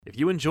If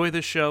you enjoy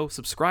this show,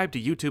 subscribe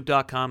to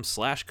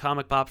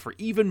youtube.com/comicpop for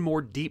even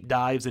more deep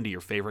dives into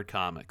your favorite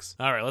comics.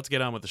 All right, let's get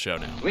on with the show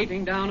now.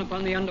 Sweeping down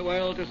upon the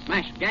underworld to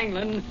smash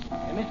gangland.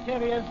 A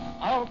mysterious,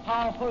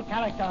 all-powerful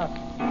character,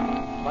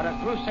 but a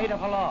crusader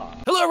for law.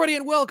 Hello, everybody,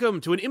 and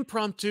welcome to an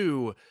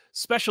impromptu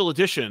special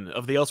edition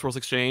of the Elseworlds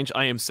Exchange.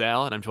 I am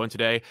Sal, and I'm joined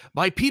today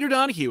by Peter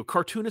Donahue,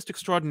 cartoonist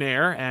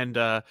extraordinaire and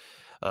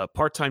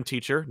part-time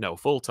teacher. No,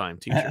 full-time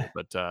teacher,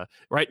 but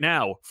right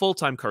now,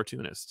 full-time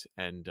cartoonist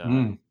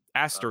and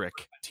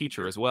asterisk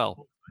teacher as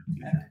well.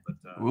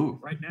 Ooh.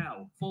 Right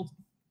now, full.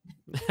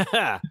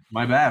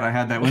 My bad. I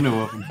had that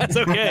window open. That's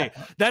okay.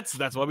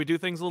 That's why we do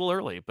things a little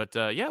early. But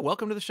yeah,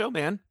 welcome to the show,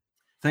 man.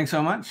 Thanks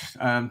so much.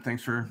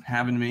 Thanks for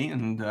having me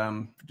and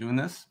for doing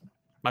this.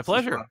 My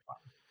pleasure.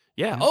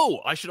 Yeah.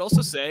 Oh, I should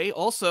also say,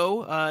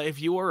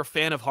 if you are a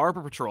fan of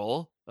Harbor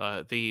Patrol,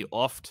 the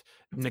oft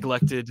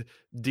neglected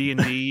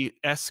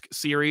D&D-esque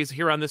series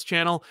here on this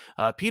channel,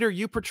 Peter,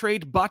 you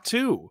portrayed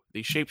Batu,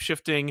 the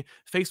shape-shifting,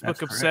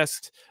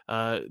 Facebook-obsessed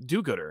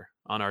do-gooder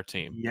on our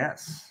team.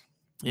 Yes.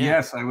 Yeah.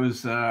 Yes, I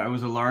was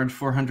a large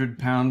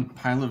 400-pound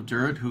pile of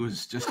dirt who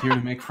was just here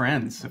to make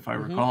friends, if I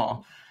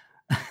recall.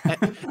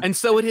 And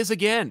so it is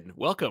again.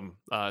 Welcome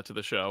to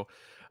the show.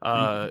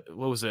 What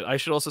was it? I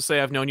should also say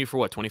I've known you for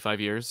what,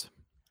 25 years?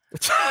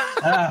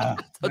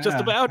 Just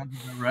about.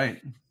 Right.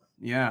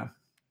 Yeah.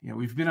 Yeah,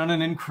 we've been on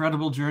an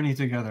incredible journey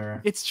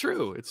together. It's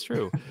true. It's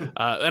true.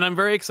 And I'm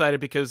very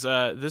excited because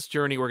this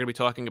journey we're going to be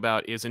talking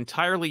about is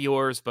entirely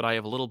yours, but I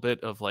have a little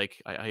bit of I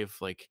have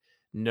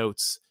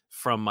notes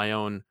from my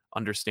own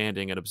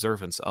understanding and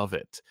observance of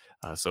it.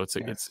 So it's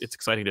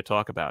exciting to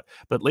talk about.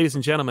 But ladies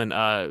and gentlemen,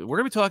 we're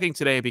going to be talking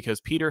today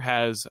because Peter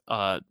has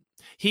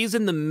he's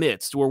in the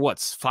midst. We're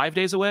 5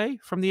 days away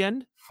from the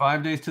end?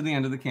 5 days to the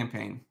end of the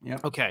campaign.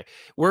 Yep. Okay.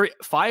 We're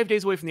 5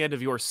 days away from the end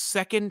of your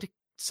second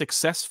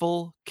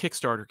successful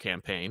Kickstarter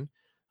campaign,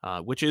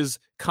 which is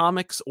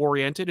comics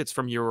oriented. It's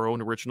from your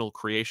own original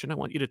creation. I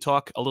want you to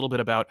talk a little bit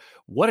about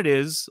what it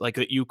is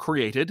that you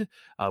created,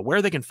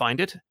 where they can find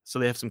it, so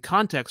they have some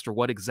context for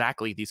what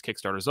exactly these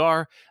Kickstarters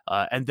are,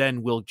 and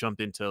then we'll jump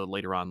into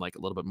later on a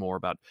little bit more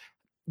about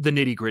the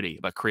nitty gritty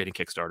about creating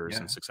Kickstarters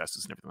and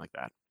successes and everything like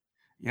that.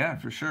 Yeah,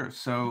 for sure.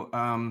 So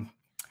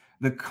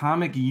the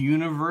comic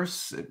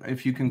universe,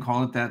 if you can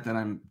call it that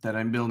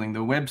I'm building,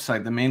 the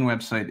main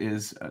website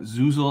is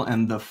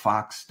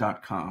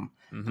zuzelandthefox.com.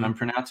 And I'm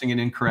pronouncing it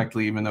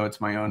incorrectly, even though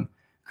it's my own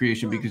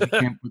creation, because you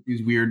can't put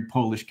these weird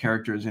Polish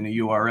characters in a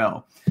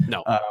URL.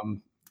 No.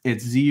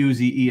 It's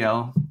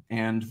Zuzel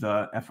and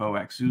the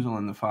FOX, Zuzel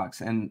and the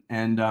Fox.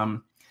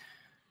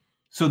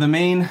 So the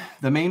main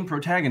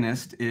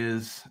protagonist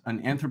is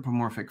an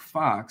anthropomorphic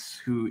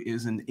fox who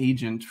is an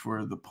agent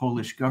for the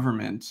Polish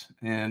government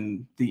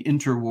in the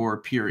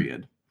interwar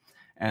period.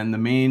 And the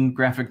main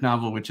graphic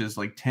novel, which is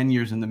 10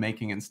 years in the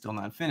making and still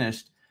not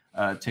finished,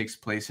 takes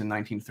place in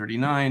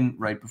 1939,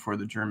 right before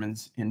the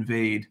Germans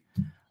invade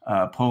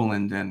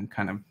Poland and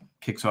kind of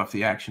kicks off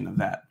the action of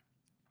that.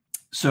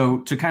 So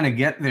to kind of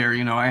get there,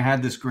 I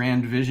had this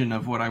grand vision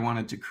of what I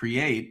wanted to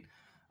create,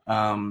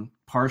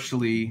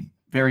 partially,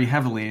 very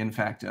heavily, in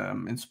fact,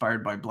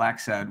 inspired by Black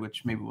Sad,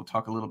 which maybe we'll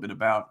talk a little bit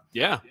about.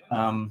 Yeah.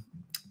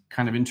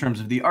 Kind of in terms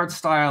of the art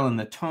style and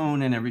the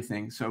tone and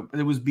everything. So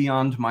it was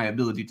beyond my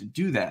ability to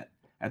do that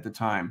at the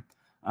time.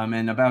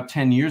 And about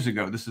 10 years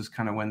ago, this is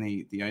kind of when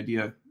the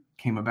idea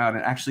came about.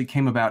 It actually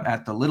came about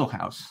at the Little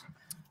House,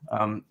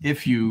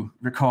 if you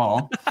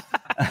recall.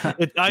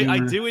 I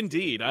do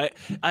indeed. I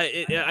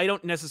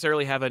don't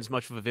necessarily have as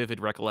much of a vivid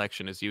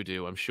recollection as you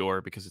do, I'm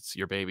sure, because it's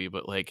your baby.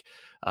 But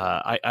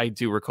I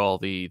do recall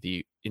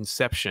the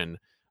inception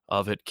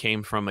of it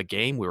came from a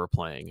game we were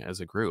playing as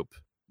a group.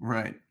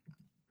 Right.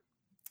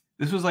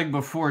 This was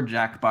before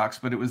Jackbox,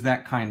 but it was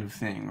that kind of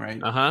thing,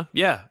 right?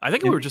 Yeah. I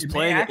think we were just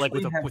playing it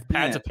with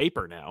pads of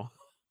paper now.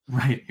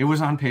 Right. It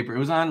was on paper. It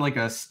was on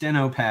a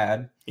steno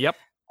pad. Yep.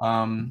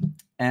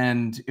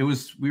 And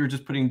we were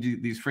just putting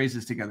these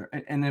phrases together.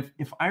 And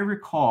if I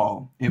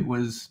recall, it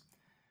was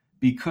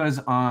because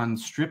on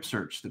Strip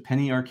Search, the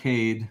Penny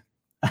Arcade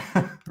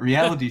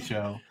reality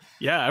show.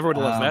 Yeah,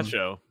 everyone loves that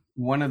show.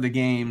 One of the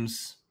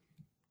games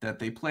that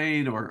they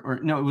played, or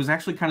no, it was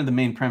actually kind of the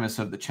main premise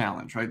of the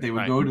challenge, right? They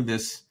would go to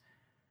this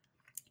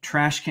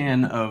trash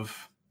can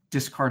of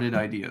discarded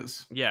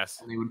ideas. Yes.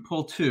 And they would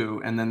pull two,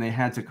 and then they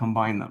had to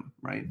combine them,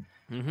 right?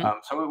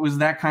 So it was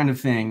that kind of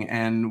thing,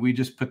 and we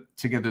just put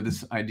together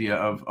this idea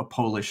of a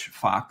Polish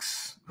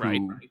fox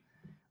who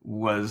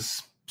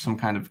was some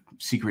kind of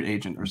secret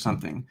agent or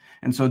something.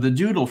 And so the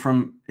doodle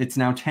it's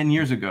now 10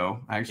 years ago.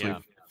 I actually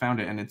found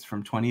it, and it's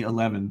from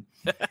 2011.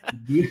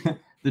 The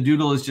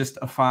doodle is just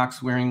a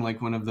fox wearing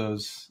one of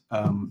those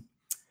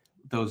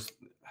hats.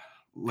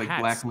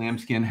 Black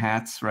lambskin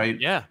hats, right?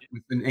 Yeah.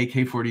 With an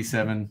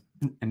AK-47,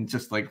 and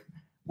just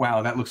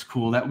wow, that looks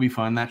cool. That would be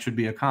fun. That should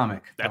be a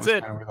comic. That's that was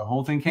it. kind of where the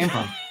whole thing came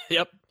from.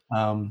 Yep.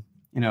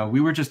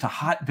 we were just a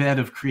hotbed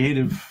of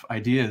creative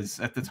ideas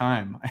at the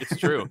time. It's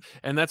true.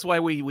 And that's why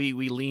we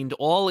leaned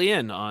all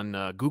in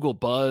on Google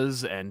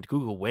Buzz and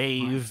Google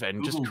Wave and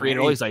Google just created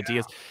Wave, all these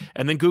ideas.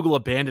 And then Google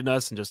abandoned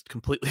us and just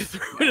completely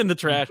threw it in the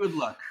trash. Good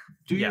luck.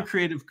 Do your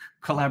creative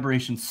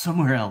collaboration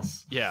somewhere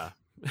else. Yeah.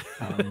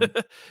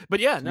 But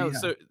yeah, no, yeah.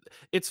 so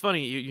it's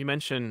funny you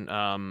mentioned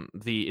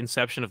the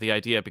inception of the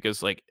idea,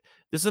 because like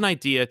this is an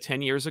idea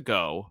 10 years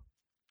ago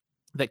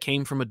that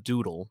came from a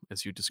doodle,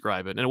 as you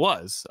describe it. And it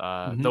was,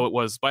 though it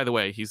was, by the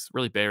way, he's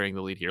really bearing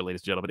the lead here,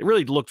 ladies and gentlemen. It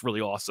really looked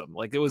really awesome.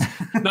 Like it was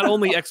not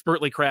only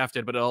expertly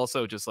crafted, but it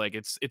also just like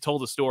it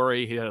told a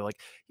story. He had like,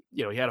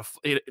 he had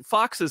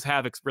foxes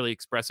have really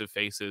expressive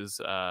faces,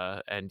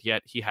 and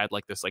yet he had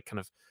like this like kind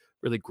of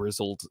really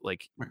grizzled,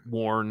 like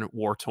worn,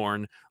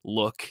 war-torn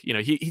look.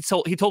 He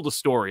told a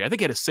story. I think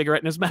he had a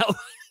cigarette in his mouth.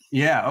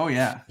 Yeah. Oh,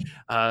 yeah.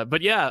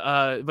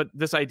 But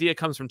this idea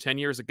comes from 10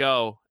 years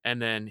ago, and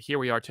then here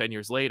we are 10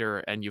 years later,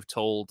 and you've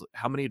told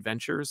how many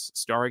adventures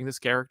starring this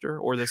character,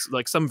 or this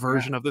like some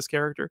version of this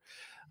character.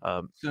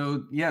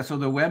 So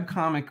the web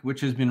comic,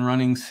 which has been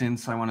running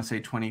since I want to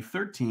say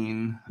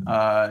 2013,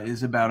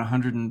 is about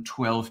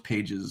 112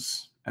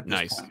 pages at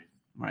this point,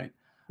 right?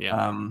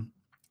 Yeah.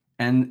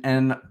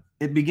 And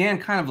it began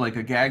kind of like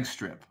a gag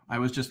strip. I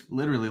was just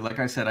literally, like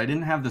I said, I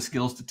didn't have the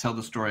skills to tell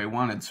the story I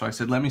wanted. So I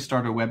said, let me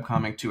start a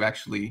webcomic to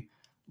actually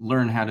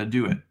learn how to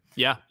do it.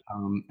 Yeah.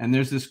 And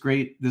there's this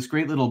great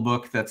little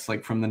book that's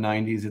like from the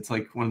 90s. It's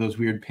like one of those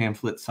weird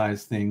pamphlet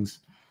sized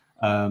things.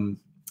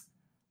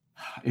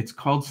 It's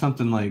called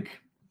something like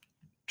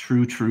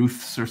True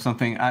Truths or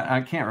something.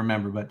 I can't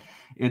remember, but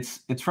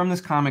it's from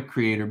this comic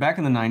creator back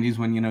in the 90s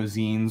when,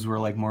 zines were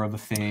like more of a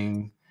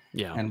thing.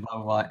 Yeah. And blah,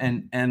 blah, blah.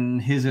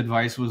 And his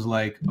advice was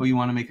like, oh, you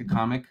want to make a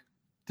comic?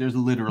 There's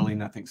literally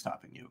nothing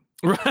stopping you.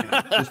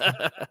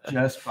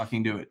 Just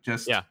fucking do it.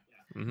 Just,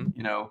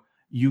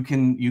 you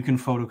can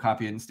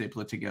photocopy it and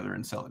staple it together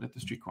and sell it at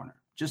the street corner.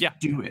 Just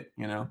do it,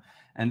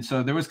 And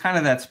so there was kind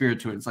of that spirit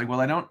to it. It's like,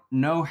 well, I don't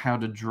know how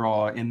to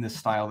draw in this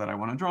style that I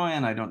want to draw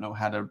in. I don't know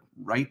how to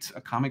write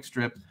a comic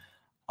strip.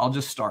 I'll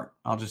just start.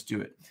 I'll just do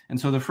it. And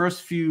so the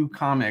first few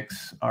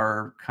comics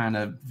are kind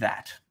of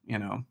that,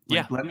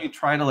 let me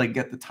try to like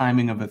get the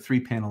timing of a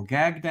 3-panel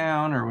gag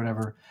down or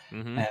whatever.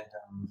 And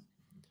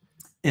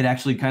it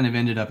actually kind of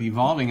ended up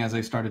evolving as I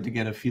started to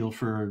get a feel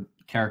for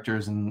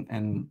characters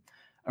and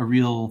a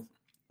real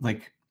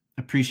like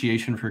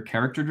appreciation for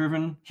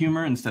character-driven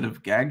humor instead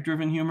of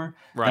gag-driven humor.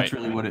 Right. That's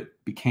really what it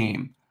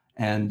became.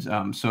 And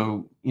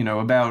so,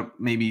 about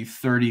maybe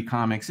 30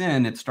 comics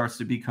in, it starts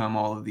to become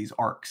all of these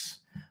arcs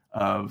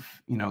of,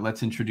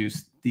 let's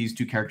introduce these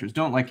two characters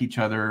don't like each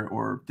other,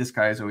 or this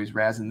guy is always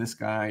razzing this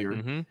guy, or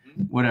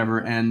whatever.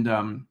 And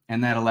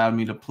that allowed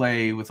me to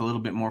play with a little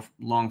bit more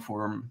long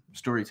form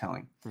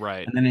storytelling.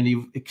 Right. And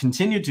then it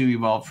continued to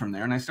evolve from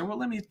there. And I said, well,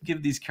 let me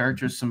give these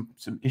characters some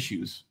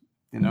issues,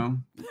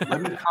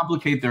 let me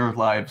complicate their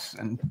lives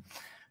and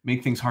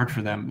make things hard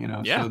for them,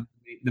 Yeah. So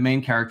the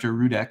main character,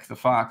 Rudek, the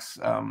fox,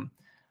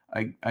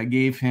 I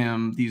gave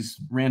him these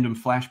random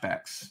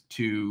flashbacks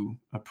to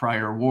a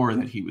prior war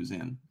that he was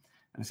in.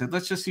 And I said,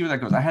 let's just see where that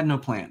goes. I had no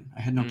plan.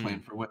 I had no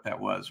plan for what that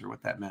was or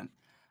what that meant.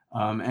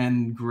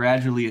 And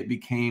gradually it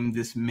became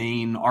this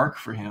main arc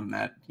for him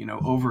that,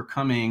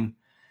 overcoming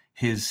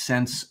his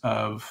sense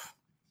of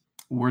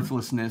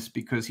worthlessness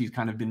because he's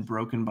kind of been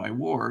broken by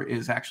war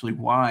is actually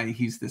why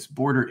he's this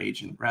border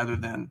agent rather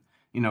than,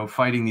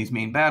 fighting these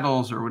main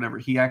battles or whatever.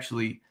 He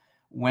actually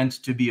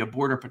went to be a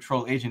border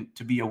patrol agent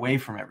to be away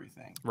from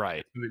everything.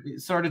 Right.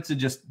 It started to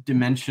just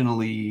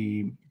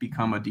dimensionally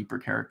become a deeper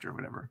character,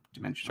 whatever,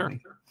 dimensionally.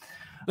 Sure.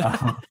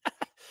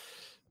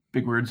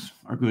 Big words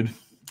are good.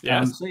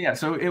 Yes.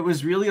 So it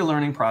was really a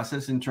learning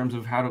process in terms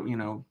of how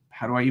do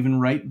I even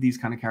write these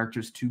kind of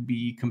characters to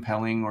be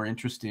compelling or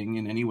interesting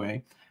in any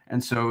way.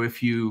 And so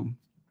if you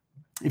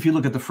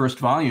look at the first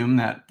volume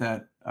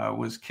that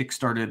was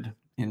kickstarted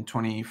in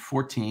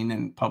 2014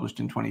 and published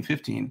in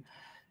 2015,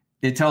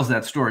 it tells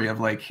that story of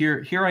like,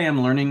 here I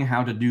am learning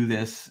how to do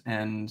this.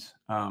 And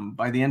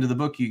by the end of the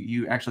book,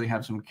 you actually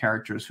have some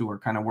characters who are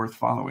kind of worth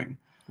following.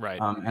 Right.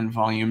 And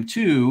volume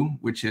 2,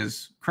 which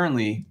is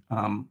currently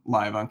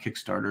live on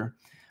Kickstarter,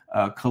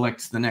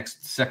 collects the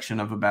next section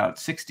of about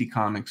 60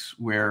 comics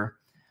where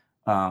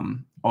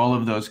all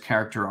of those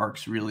character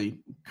arcs really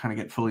kind of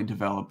get fully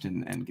developed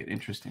and get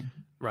interesting.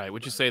 Right.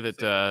 Would you say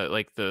that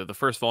like the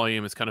first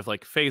volume is kind of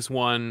like phase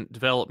 1,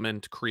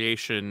 development,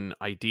 creation,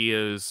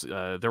 ideas,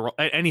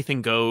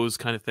 anything goes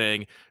kind of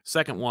thing.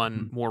 Second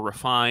one, more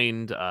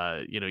refined,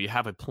 you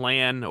have a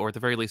plan, or at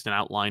the very least an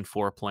outline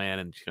for a plan,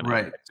 and kind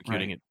of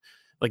executing it.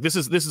 Like this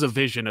is a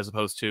vision as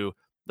opposed to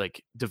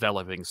like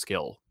developing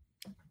skill.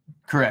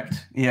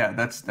 Correct. Yeah,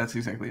 that's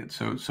exactly it.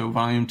 So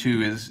volume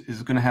 2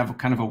 is going to have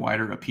kind of a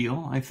wider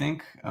appeal, I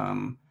think,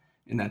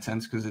 in that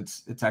sense, because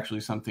it's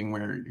actually something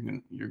where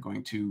you're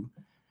going to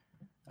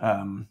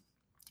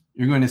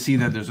see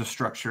that there's a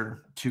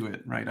structure to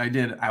it, right? I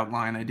did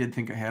outline, I did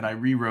think ahead. I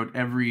rewrote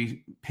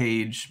every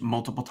page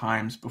multiple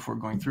times before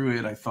going through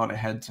it. I thought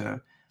ahead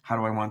to how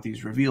do I want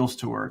these reveals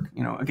to work?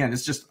 You know, again,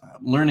 it's just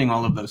learning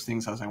all of those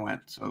things as I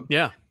went. So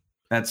Yeah.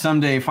 that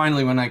someday,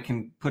 finally, when I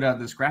can put out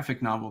this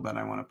graphic novel that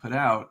I want to put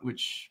out,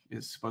 which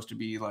is supposed to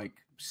be like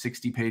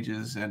 60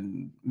 pages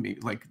and maybe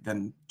like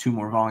then 2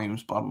 more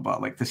volumes, blah, blah, blah,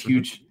 like this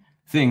huge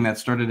thing that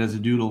started as a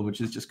doodle,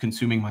 which is just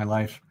consuming my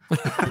life.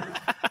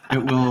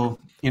 It will,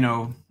 you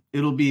know,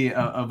 it'll be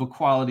of a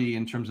quality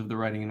in terms of the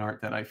writing and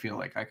art that I feel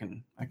like I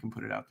can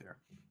put it out there.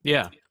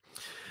 Yeah.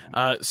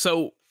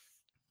 So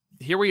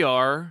here we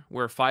are.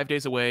 We're 5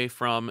 days away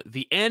from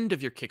the end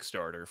of your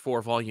Kickstarter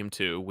for Volume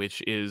 2,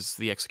 which is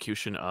the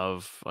execution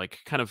of like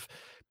kind of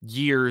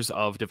years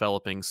of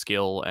developing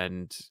skill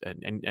and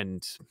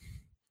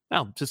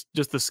well,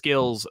 just the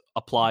skills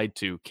applied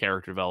to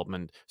character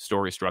development,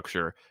 story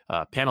structure,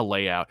 panel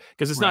layout.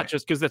 Because it's not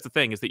just because that's the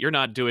thing is that you're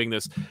not doing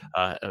this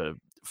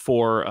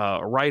for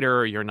a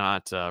writer. You're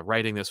not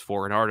writing this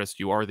for an artist.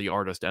 You are the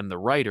artist and the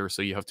writer,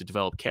 so you have to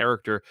develop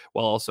character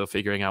while also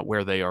figuring out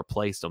where they are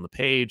placed on the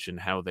page and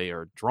how they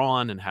are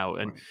drawn and how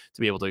and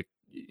to be able to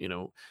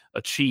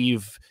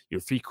achieve your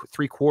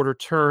three-quarter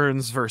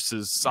turns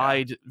versus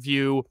side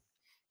view.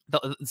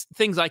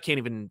 Things I can't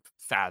even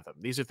fathom.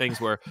 These are things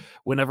where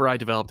whenever I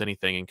developed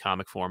anything in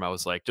comic form, I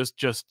was like,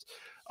 just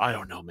I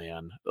don't know,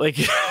 man. Like,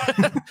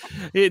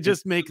 it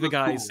just make the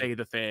guy say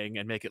the thing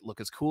and make it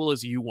look as cool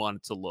as you want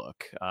it to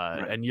look.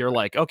 And you're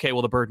like, okay,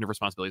 well, the burden of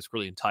responsibility is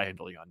really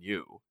entirely on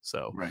you.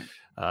 So,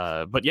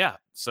 but yeah.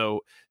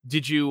 So,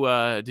 did you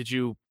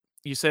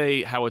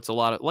say how it's a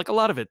lot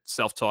of it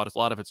self-taught, a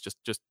lot of it's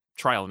just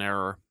trial and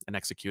error and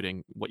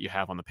executing what you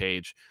have on the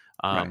page.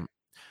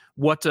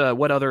 What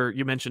other,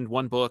 you mentioned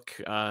one book,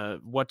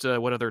 what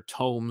other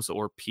tomes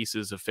or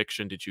pieces of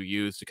fiction did you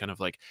use to kind of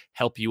like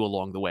help you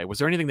along the way? Was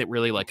there anything that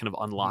really like kind of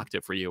unlocked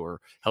it for you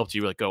or helped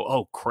you like go,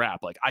 oh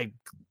crap, like I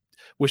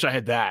wish I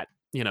had that,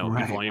 in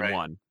volume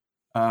 1?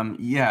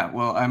 Yeah,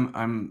 well,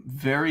 I'm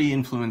very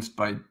influenced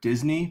by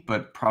Disney,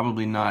 but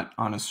probably not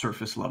on a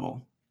surface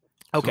level.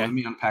 Okay. So let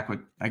me unpack what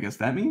I guess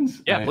that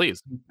means. Yeah,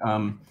 please.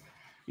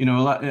 A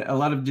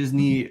lot of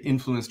Disney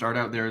influenced art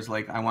out there is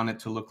like, I want it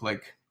to look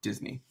like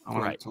Disney. I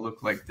want it to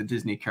look like the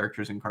Disney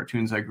characters and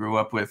cartoons I grew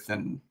up with,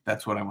 and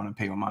that's what I want to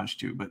pay homage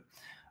to. But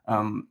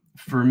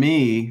for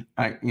me,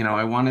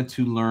 I wanted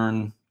to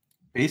learn,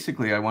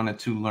 basically, I wanted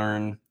to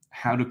learn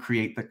how to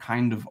create the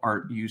kind of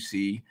art you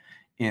see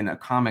in a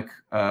comic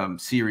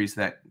series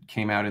that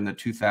came out in the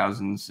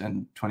 2000s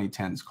and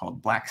 2010s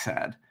called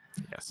Blacksad.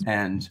 Yes.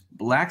 And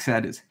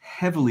Blacksad is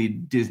heavily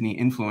Disney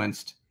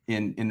influenced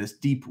in this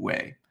deep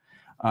way.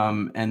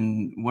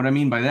 And what I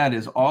mean by that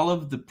is all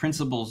of the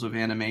principles of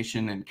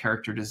animation and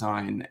character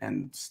design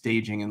and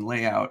staging and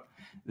layout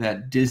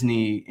that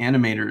Disney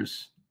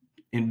animators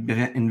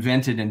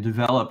invented and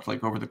developed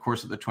like over the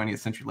course of the 20th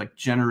century, like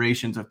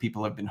generations of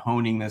people have been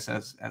honing this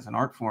as an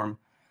art form.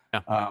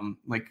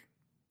 Like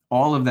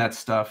all of that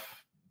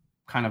stuff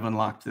kind of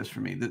unlocked this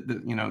for me.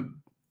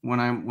 When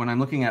I'm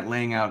looking at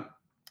laying out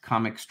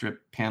comic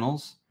strip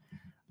panels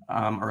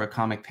or a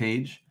comic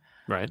page,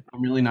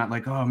 I'm really not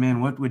like, oh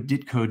man, what would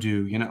Ditko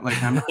do?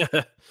 Like I'm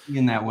not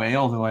in that way,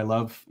 although I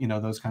love,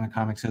 those kind of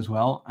comics as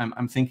well.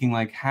 I'm thinking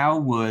like, how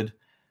would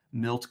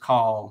Milt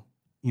Kahl,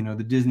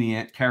 the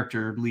Disney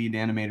character lead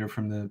animator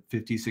from the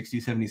 50s,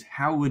 60s, 70s,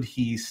 how would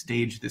he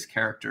stage this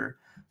character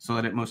so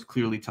that it most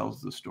clearly tells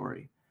the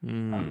story?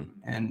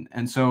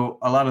 And so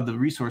a lot of the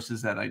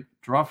resources that I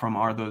draw from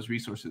are those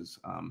resources.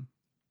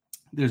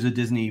 There's a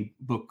Disney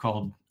book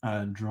called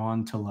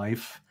Drawn to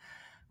Life,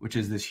 which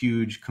is this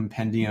huge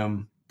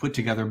compendium put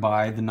together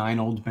by the 9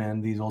 old men,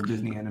 these old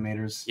Disney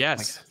animators.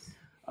 Yes.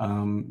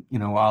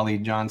 Like, Ollie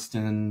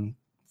Johnston,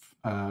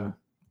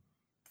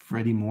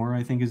 Freddie Moore,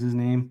 I think is his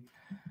name,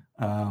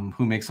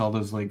 who makes all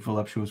those like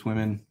voluptuous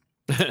women.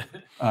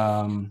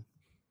 And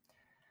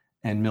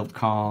Milt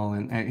Kahl,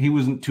 and he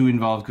wasn't too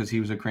involved because he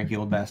was a cranky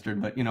old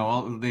bastard, but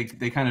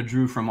they kind of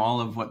drew from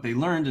all of what they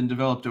learned and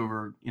developed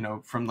over,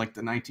 from like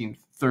the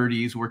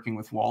 1930s, working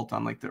with Walt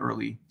on like the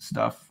early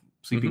stuff,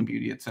 Sleeping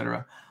Beauty,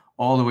 etc.,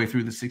 all the way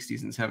through the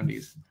 60s and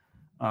 70s.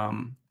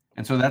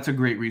 And so that's a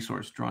great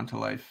resource, Drawn to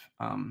Life.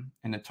 And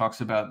it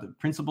talks about the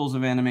principles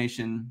of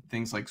animation,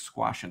 things like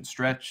squash and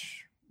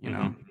stretch,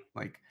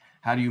 like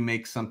how do you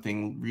make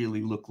something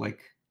really look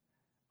like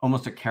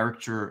almost a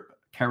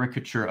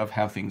caricature of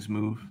how things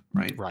move,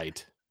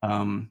 right?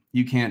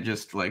 You can't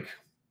just like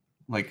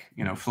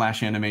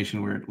flash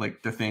animation where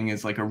like the thing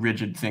is like a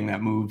rigid thing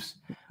that moves.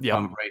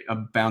 A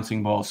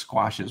bouncing ball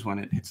squashes when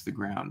it hits the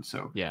ground.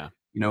 So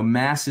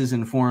masses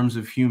and forms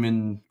of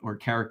human or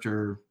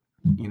character,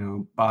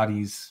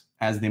 bodies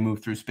as they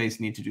move through space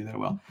need to do that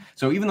well.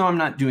 So even though I'm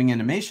not doing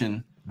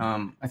animation,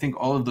 I think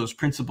all of those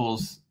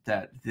principles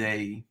that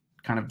they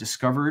kind of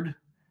discovered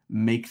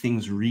make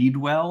things read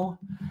well,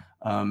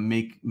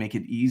 make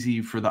it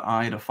easy for the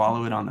eye to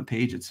follow it on the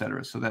page,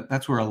 etc. So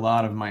that's where a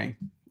lot of my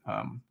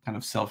kind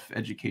of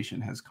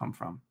self-education has come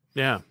from.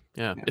 Yeah.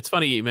 It's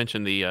funny you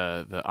mentioned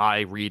the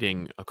eye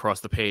reading across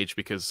the page,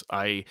 because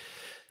I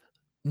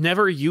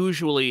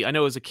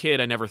know as a kid,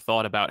 I never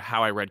thought about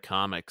how I read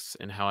comics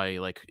and how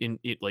I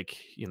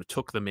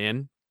took them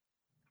in.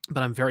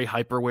 but I'm very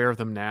hyper aware of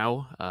them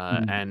now,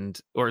 Mm. and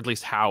or at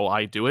least how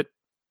I do it.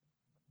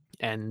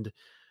 And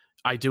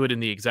I do it in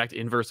the exact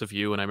inverse of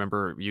you. And I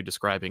remember you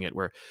describing it,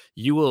 where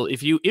you will,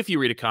 if you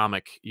read a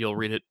comic, you'll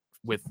read it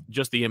with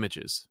just the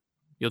images.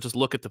 You'll just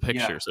look at the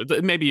Yeah. pictures.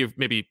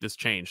 Maybe this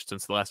changed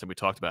since the last time we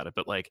talked about it,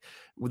 but like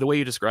the way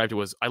you described it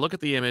was, I look at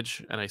the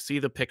image and I see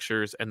the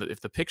pictures, and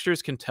if the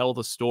pictures can tell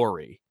the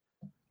story,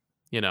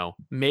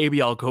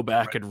 maybe I'll go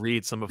back Right. and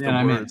read some of the Then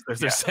I'm in. words that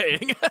they're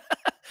saying.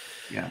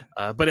 Yeah.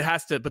 But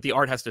the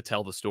art has to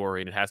tell the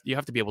story, and you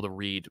have to be able to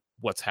read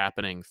what's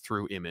happening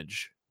through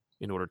image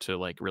in order to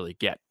like really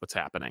get what's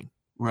happening.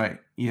 Right.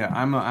 Yeah.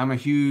 I'm a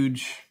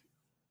huge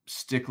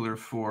stickler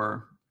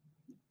for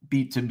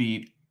beat to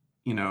beat.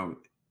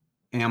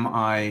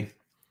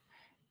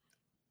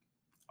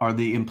 Are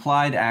the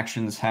implied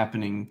actions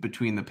happening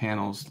between the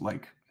panels?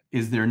 Like,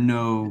 is there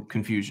no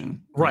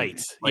confusion?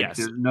 Right. Like, Yes.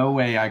 there's no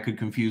way I could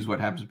confuse what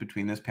happens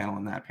between this panel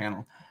and that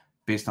panel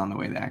based on the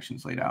way the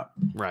action's laid out.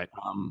 Right.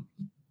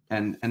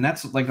 And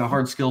that's like a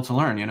hard skill to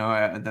learn.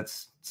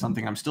 That's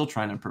something I'm still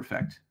trying to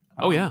perfect.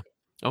 Oh yeah.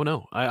 Oh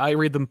no. I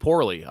read them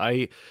poorly.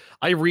 I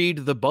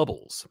read the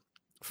bubbles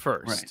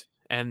first. Right.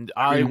 And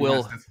I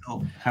will. That's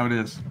still how it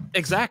is.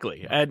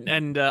 Exactly.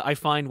 And I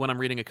find when I'm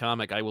reading a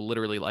comic, I will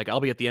literally, like,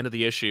 I'll be at the end of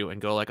the issue and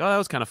go like, oh, that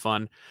was kind of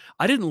fun.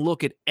 I didn't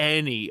look at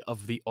any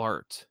of the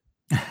art.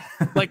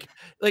 like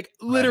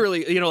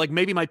literally, like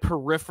maybe my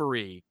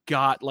periphery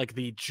got like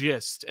the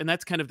gist. And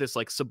that's kind of this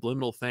like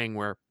subliminal thing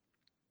where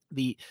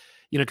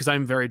because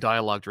I'm very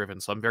dialogue driven,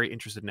 so I'm very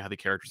interested in how the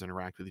characters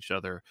interact with each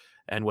other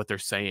and what they're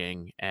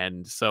saying.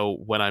 And so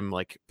when I'm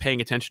like paying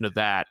attention to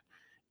that,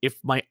 if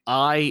my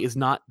eye is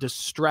not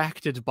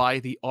distracted by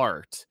the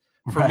art,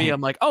 for me, Right.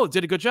 I'm like, oh,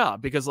 did a good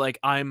job, because like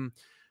I'm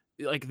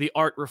like the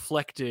art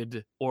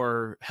reflected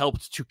or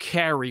helped to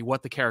carry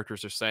what the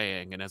characters are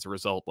saying, and as a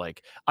result,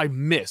 like I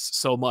miss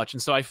so much.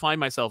 And so I find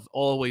myself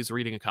always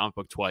reading a comic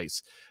book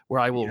twice, where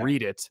I will Yeah.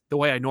 read it the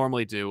way I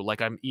normally do,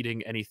 like I'm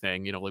eating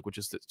anything, like, which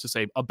is to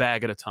say a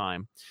bag at a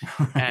time.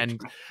 Right.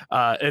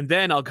 And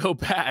then I'll go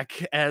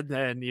back, and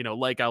then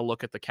like I'll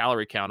look at the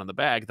calorie count on the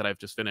bag that I've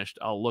just finished.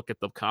 I'll look at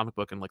the comic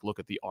book and like look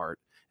at the art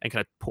and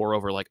kind of pour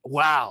over, like,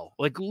 wow,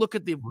 like look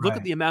at the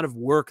Right. amount of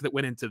work that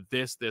went into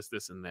this,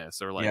 and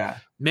this, or like, Yeah.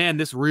 man,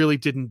 this really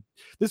didn't.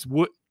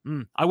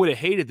 I would have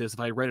hated this if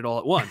I read it all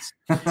at once.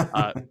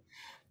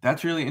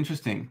 That's really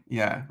interesting.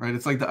 Yeah. Right.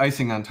 It's like the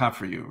icing on top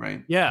for you,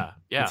 right? Yeah,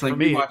 It's for like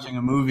me, watching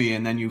a movie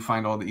and then you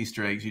find all the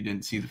Easter eggs you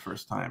didn't see the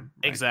first time.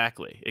 Right?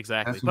 exactly. That's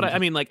But I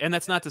interesting. mean, like, and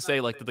that's not to say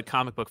like that the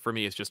comic book for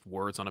me is just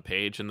words on a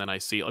page, and then I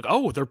see like,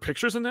 oh, there are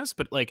pictures in this,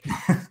 but like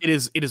it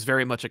is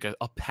very much like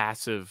a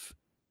passive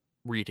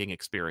reading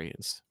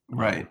experience,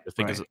 Right. I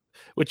think Right.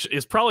 which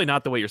is probably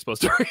not the way you're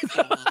supposed to read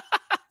them.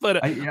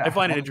 But Yeah, I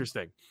find it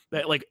interesting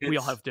that like we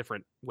all it's have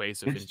different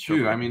ways of it's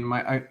true. I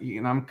interpreting.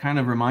 mean, I'm kind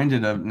of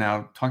reminded of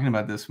now talking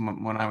about this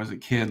when I was a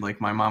kid. Like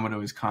my mom would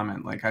always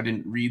comment, like I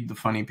didn't read the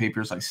funny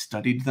papers, I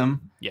studied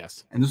them.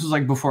 Yes. And this was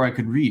like before I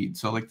could read.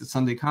 So like the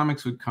Sunday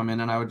comics would come in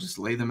and I would just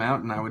lay them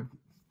out and I would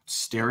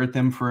stare at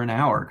them for an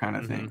hour, kind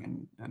of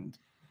thing.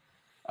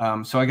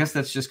 So I guess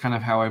that's just kind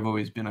of how I've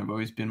always been. I've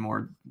always been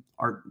more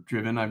art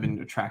driven. I've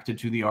been attracted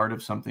to the art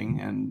of something,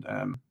 and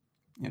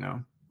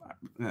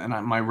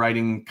my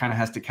writing kind of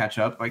has to catch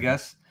up, I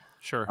guess.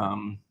 Sure.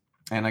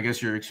 And I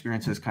guess your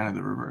experience is kind of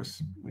the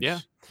reverse. Which, Yeah.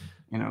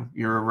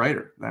 You're a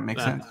writer. That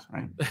makes sense,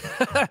 right?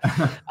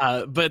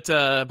 But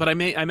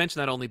I mention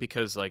that only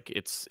because like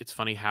it's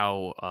funny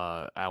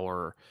how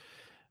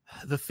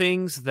the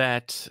things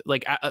that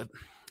like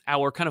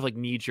our kind of like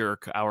knee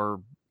jerk, our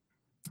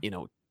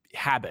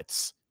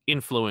habits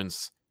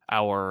influence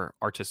our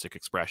artistic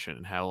expression,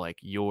 and how like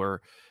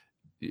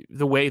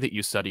the way that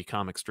you study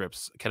comic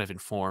strips kind of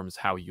informs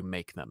how you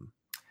make them.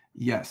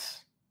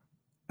 Yes,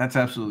 that's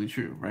absolutely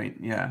true, right?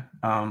 Yeah.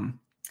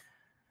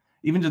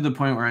 Even to the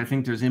point where I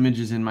think there's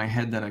images in my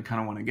head that I kind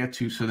of want to get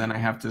to. So then I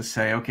have to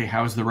say, okay,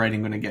 how's the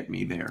writing going to get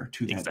me there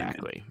to that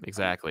image?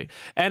 Exactly.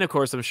 And of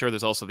course, I'm sure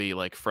there's also the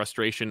like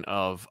frustration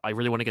of, I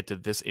really want to get to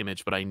this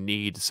image, but I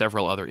need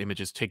several other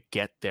images to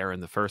get there in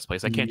the first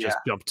place. I can't just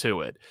jump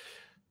to it.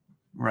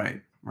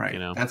 Right.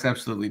 That's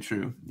absolutely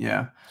true.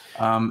 Yeah.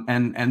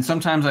 And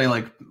sometimes I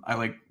like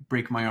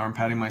break my arm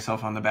patting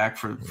myself on the back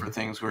for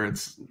things where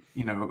it's,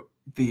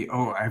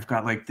 I've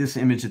got like this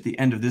image at the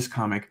end of this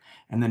comic,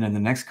 and then in the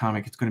next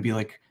comic it's going to be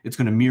like, it's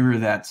going to mirror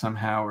that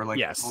somehow, or like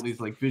all these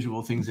like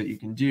visual things that you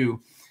can do.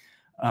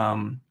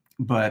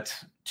 But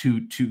to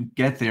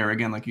get there,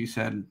 again, like you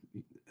said,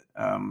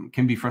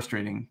 can be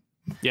frustrating.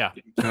 Yeah.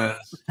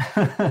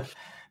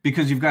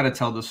 Because you've got to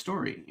tell the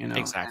story,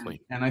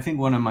 Exactly. And I think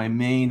one of my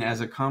main, as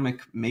a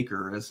comic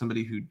maker, as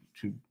somebody who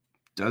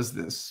does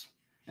this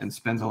and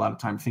spends a lot of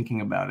time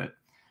thinking about it,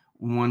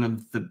 one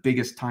of the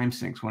biggest time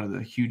sinks, one of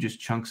the hugest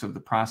chunks of the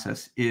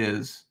process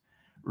is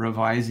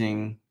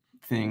revising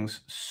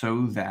things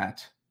so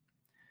that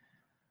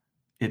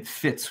it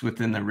fits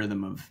within the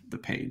rhythm of the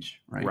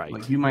page, right?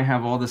 Like you might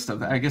have all this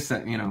stuff. I guess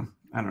that, I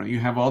don't know, you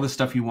have all this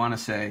stuff you want to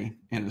say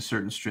in a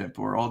certain strip,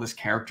 or all this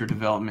character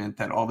development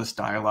that all this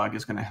dialogue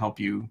is going to help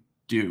you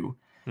do.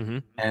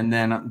 And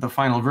then the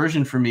final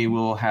version for me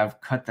will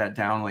have cut that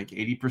down like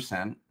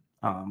 80%,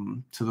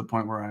 to the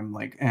point where I'm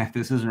like,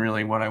 this isn't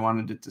really what I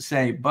wanted it to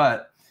say.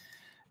 But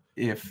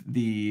if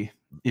the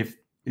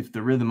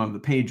rhythm of the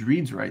page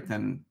reads right,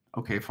 then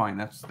okay, fine.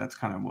 That's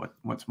kind of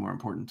what's more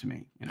important to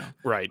me, you know?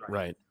 Right.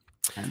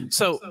 And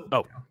so,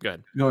 go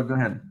ahead. Go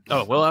ahead.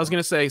 Oh, well, I was going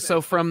to say,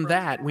 so from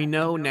that, we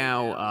know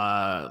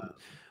now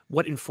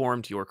what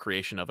informed your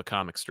creation of a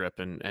comic strip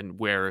and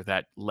where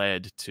that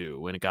led to,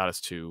 when it got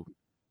us to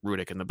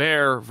Rudick and the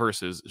Bear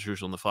versus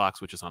Zhuzh and the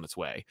Fox, which is on its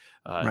way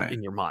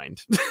in your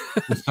mind.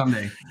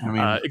 Someday. I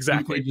mean,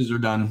 exactly. 2 pages are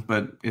done,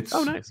 but it's...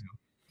 Oh, nice.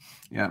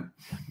 Yeah.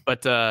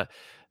 But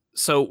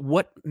so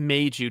what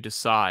made you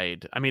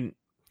decide? I mean,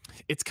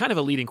 it's kind of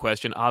a leading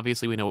question.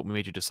 Obviously, we know what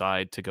made you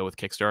decide to go with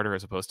Kickstarter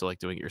as opposed to like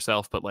doing it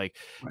yourself, but like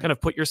kind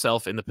of put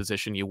yourself in the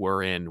position you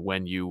were in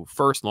when you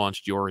first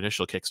launched your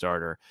initial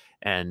Kickstarter,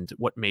 and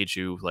what made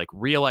you like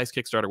realize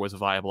Kickstarter was a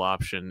viable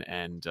option,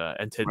 and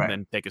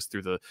then take us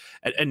through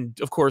and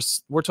of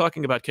course, we're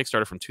talking about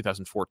Kickstarter from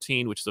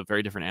 2014, which is a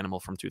very different animal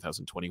from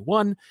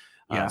 2021.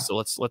 So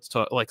let's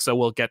talk, so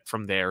we'll get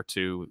from there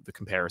to the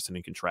comparison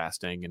and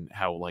contrasting, and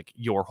how like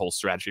your whole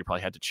strategy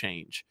probably had to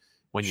change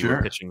when you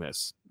were pitching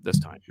this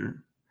time.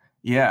 Sure.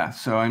 Yeah.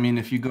 So, I mean,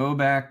 if you go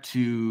back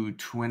to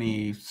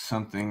 20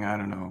 something, I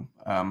don't know,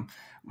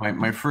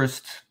 my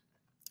first,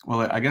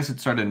 well, I guess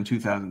it started in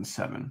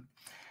 2007.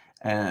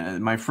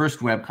 And my first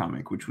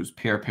webcomic, which was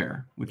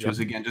Pear, which was,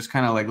 again, just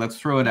kind of like, let's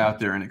throw it out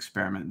there and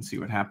experiment and see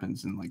what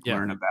happens, and like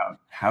learn about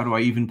how do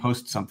I even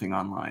post something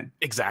online.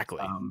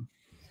 Exactly.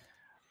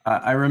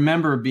 I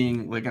remember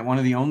being like at one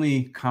of the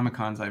only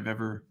Comic-Cons I've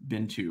ever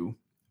been to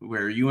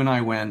where you and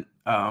I went,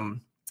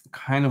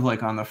 kind of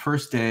like on the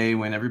first day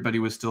when everybody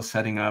was still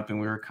setting up,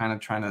 and we were kind of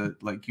trying to,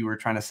 like, you were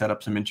trying to set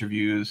up some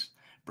interviews.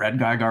 Brad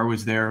Geiger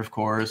was there, of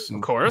course.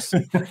 And,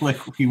 like,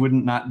 he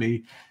wouldn't not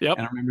be. Yep.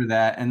 And I remember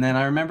that. And then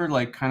I remember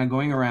like kind of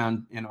going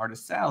around in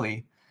Artist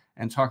Alley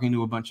and talking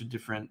to a bunch of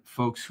different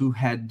folks who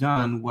had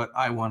done what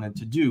I wanted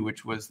to do,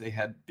 which was they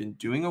had been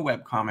doing a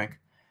webcomic,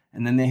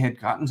 and then they had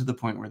gotten to the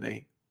point where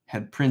they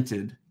had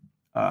printed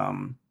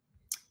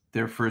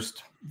their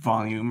first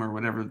volume or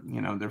whatever,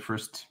 you know, their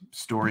first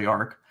story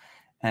arc,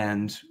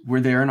 and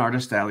we're there in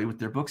Artist Alley with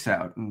their books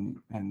out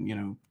and you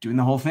know, doing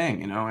the whole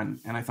thing, you know, and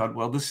I thought,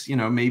 well, this, you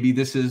know, maybe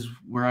this is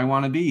where I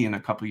want to be in a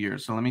couple of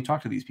years, so let me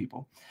talk to these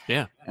people.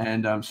 Yeah.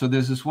 And so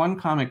there's this one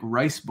comic,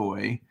 Rice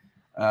Boy,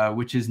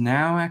 which is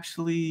now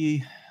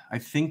actually, I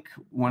think,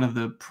 one of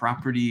the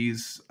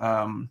properties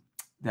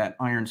that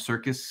Iron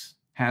Circus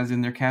has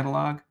in their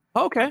catalog.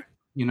 Okay.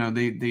 You know,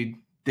 they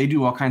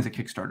do all kinds of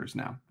Kickstarters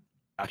now.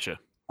 Gotcha.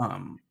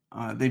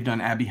 They've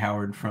done Abby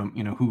Howard from,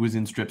 you know, who was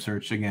in Strip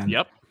Search again.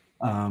 Yep.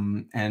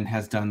 And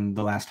has done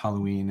The Last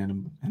Halloween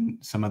and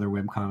some other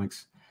web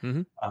comics.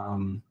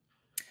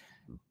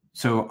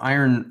 So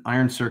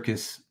Iron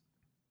Circus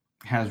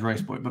has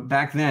Rice Boy, but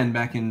back then,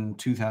 back in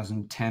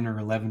 2010 or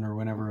 11 or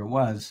whenever it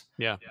was,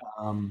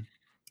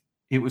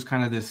 it was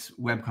kind of this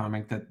web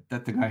comic that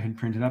the guy had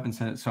printed up and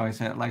said. So I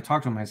said, like,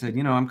 talked to him. I said,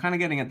 you know, I'm kind of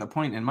getting at the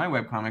point in my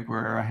web comic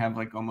where I have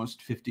like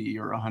almost 50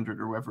 or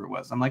 100 or whatever it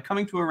was. I'm like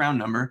coming to a round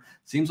number.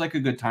 Seems like a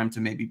good time to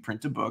maybe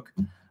print a book.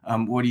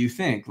 What do you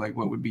think? Like,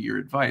 what would be your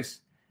advice?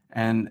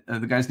 And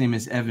the guy's name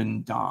is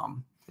Evan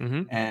Dom.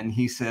 And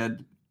he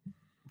said,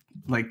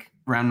 like,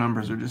 round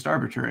numbers are just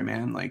arbitrary,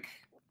 man. Like,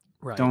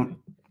 don't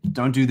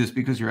do this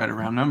because you're at a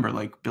round number.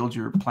 Like, build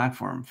your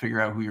platform, figure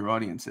out who your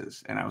audience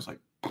is. And I was like,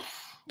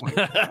 you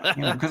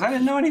know, because I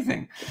didn't know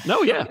anything.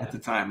 At the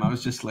time, I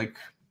was just like,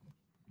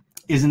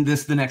 isn't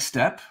this the next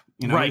step?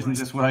 You know, isn't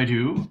this what I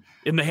do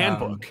in the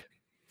handbook?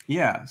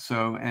 Yeah.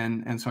 So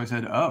and so I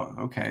said, oh,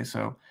 okay.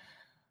 So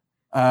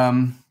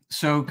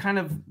so kind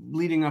of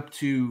leading up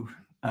to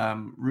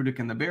Rudick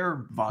and the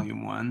Bear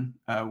Volume 1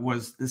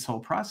 was this whole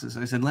process.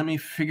 I said, let me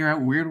figure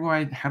out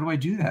how do I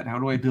do that? How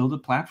do I build a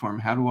platform?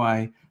 How do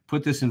I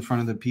put this in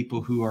front of the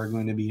people who are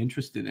going to be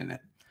interested in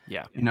it?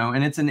 Yeah. You know,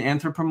 and it's an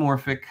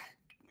anthropomorphic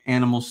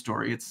animal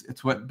story.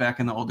 It's what back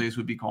in the old days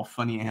would be called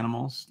funny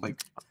animals,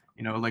 like,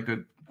 you know, like a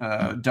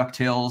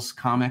DuckTales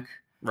comic.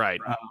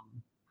 Right.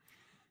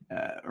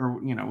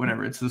 Or, you know,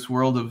 whatever. It's this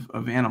world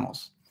of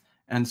animals.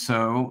 And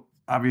so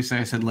obviously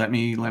I said, let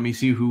me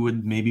see who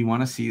would maybe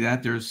want to see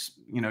that. There's,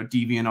 you know,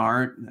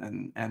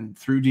 DeviantArt, and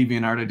through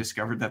DeviantArt, I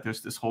discovered that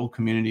there's this whole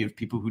community of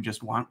people who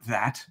just want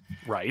that.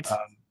 Right.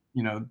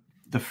 You know,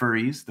 the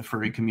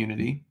furry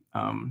community,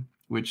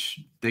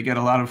 which they get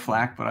a lot of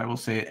flack, but I will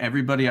say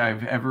everybody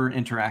I've ever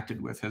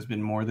interacted with has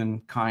been more than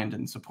kind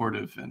and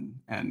supportive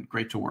and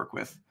great to work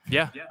with.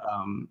 Yeah.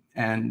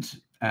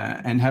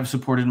 And have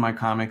supported my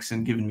comics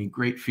and given me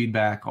great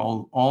feedback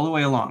all the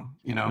way along.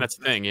 You know, that's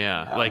the thing.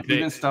 Yeah. Like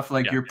even stuff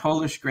like your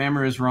Polish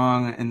grammar is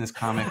wrong in this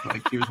comic.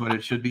 Like, here's what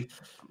it should be.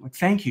 I'm like,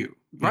 thank you.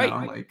 You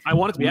know, like, I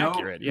want it to be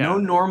accurate. Yeah. No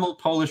normal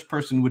Polish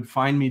person would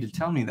find me to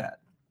tell me that,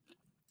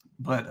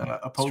 but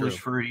a Polish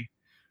furry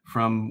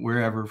from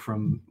wherever,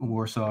 from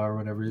Warsaw or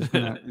whatever,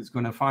 is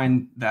gonna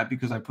find that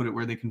because I put it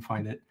where they can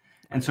find it.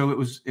 And so it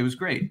was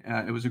great.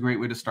 It was a great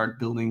way to start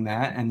building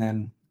that, and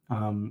then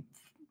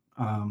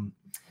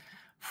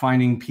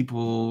finding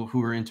people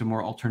who are into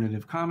more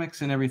alternative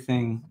comics and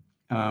everything.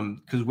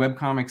 Because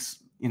webcomics,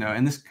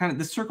 and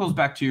this circles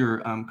back to your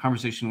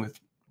conversation with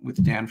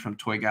Dan from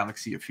Toy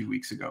Galaxy a few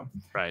weeks ago.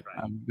 Right.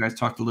 You guys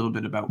talked a little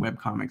bit about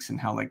webcomics and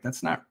how like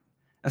that's not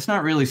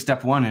really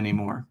step one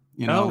anymore.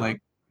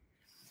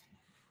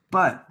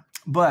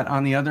 But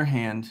on the other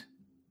hand,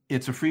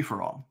 it's a free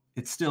for all.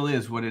 It still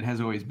is what it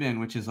has always been,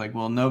 which is like,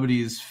 well,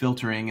 nobody's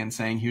filtering and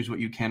saying here's what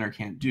you can or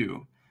can't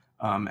do.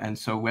 And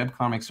so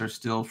webcomics are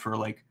still for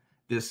like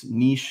this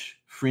niche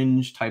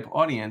fringe type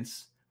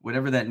audience,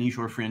 whatever that niche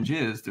or fringe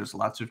is. There's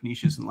lots of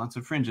niches and lots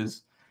of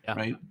fringes,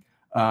 right?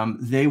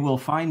 They will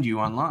find you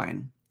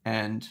online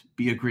and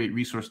be a great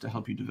resource to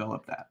help you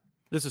develop that.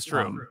 This is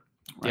true.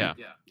 Right?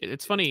 Yeah.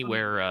 It's funny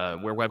where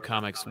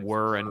webcomics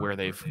were and where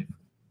they've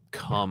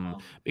come,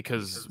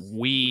 because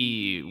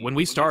when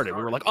we started,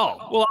 we were like, oh,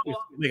 well, we'll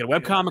make a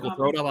webcomic, we'll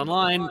throw it up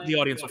online, the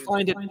audience will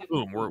find it,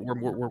 boom,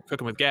 we're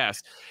cooking with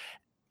gas.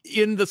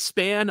 In the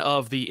span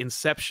of the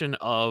inception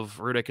of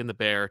Rudick and the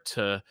Bear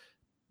to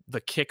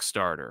the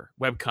Kickstarter,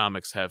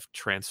 webcomics have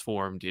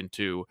transformed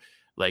into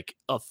like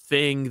a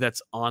thing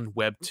that's on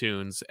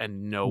Webtoons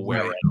and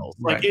nowhere else.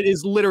 Like it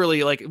is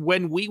literally like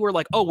when we were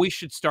like, oh, we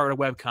should start a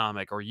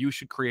webcomic or you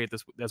should create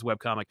this as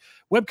webcomic.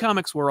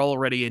 Webcomics were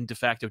already in de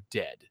facto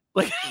dead.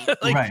 Like,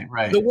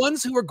 the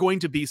ones who are going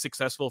to be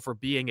successful for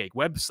being a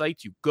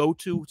website you go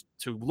to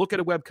look at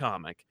a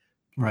webcomic.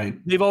 Right.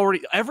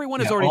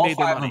 Everyone has already made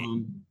their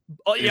money.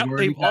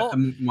 They've got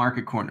the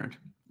market cornered.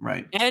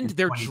 Right. And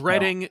they're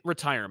dreading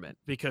retirement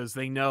because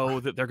they know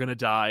that they're going to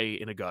die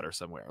in a gutter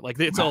somewhere. Like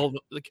it's all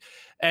like,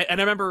 and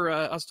I remember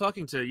I was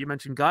talking to, you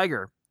mentioned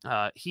Geiger.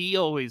 He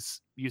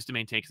always used to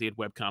maintain, because he had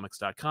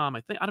webcomics.com.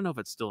 I don't know if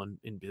it's still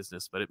in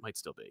business, but it might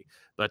still be.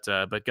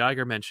 But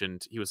Geiger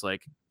mentioned, he was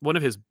like, one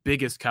of his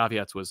biggest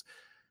caveats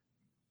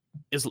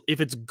is if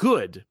it's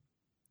good,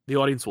 the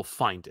audience will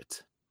find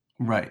it.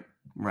 Right.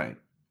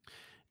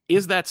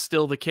 Is that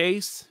still the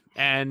case?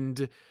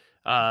 And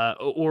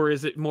or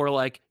is it more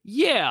like,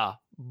 yeah,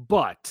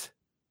 but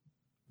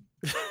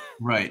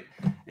right.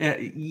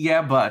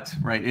 Yeah, but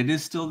right. It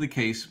is still the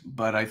case,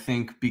 but I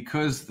think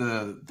because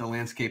the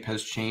landscape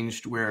has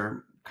changed,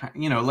 where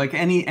like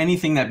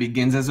anything that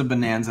begins as a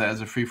bonanza,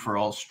 as a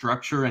free-for-all,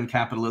 structure and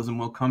capitalism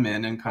will come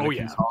in and kind of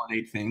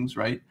consolidate things,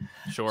 right?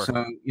 Sure.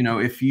 So,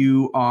 if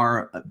you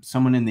are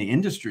someone in the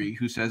industry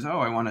who says, oh,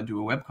 I want to do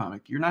a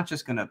webcomic, you're not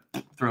just going to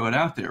throw it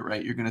out there,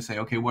 right? You're going to say,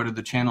 okay, what are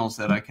the channels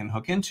that I can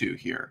hook into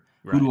here?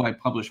 Right. Who do I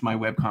publish my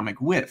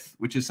webcomic with?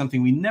 Which is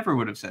something we never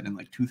would have said in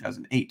like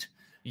 2008.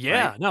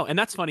 Yeah, right? No, and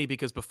that's funny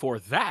because before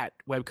that,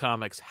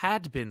 webcomics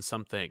had been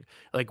something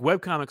like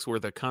webcomics were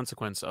the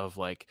consequence of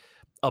like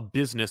a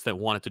business that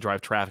wanted to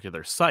drive traffic to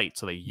their site,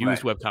 so they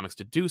used webcomics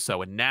to do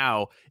so. And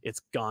now it's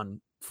gone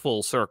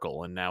full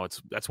circle, and now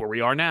that's where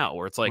we are now,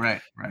 where it's like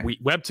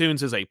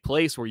Webtoons is a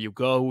place where you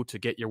go to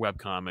get your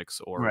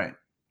webcomics, or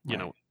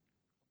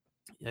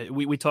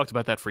we talked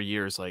about that for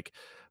years. Like,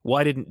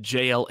 why didn't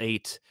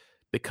JL8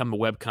 become a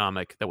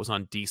webcomic that was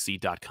on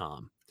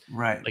DC.com?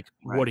 Right. Like,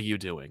 what are you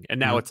doing? And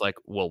now it's like,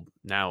 well,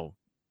 now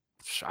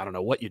I don't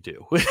know what you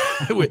do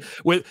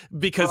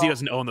because he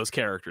doesn't own those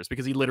characters,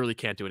 because he literally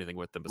can't do anything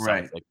with them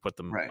besides like put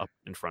them up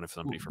in front of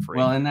somebody for free.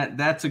 Well, and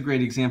that's a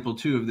great example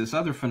too of this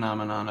other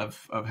phenomenon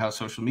of how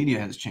social media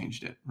has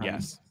changed it. Right?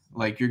 Yes.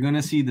 Like you're going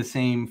to see the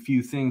same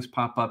few things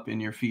pop up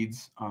in your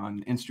feeds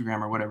on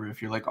Instagram or whatever.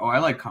 If you're like, oh, I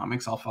like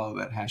comics, I'll follow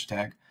that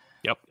hashtag.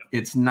 Yep.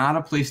 It's not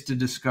a place to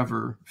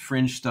discover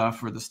fringe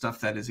stuff or the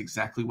stuff that is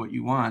exactly what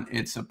you want.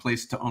 It's a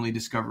place to only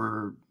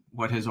discover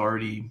what has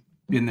already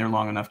been there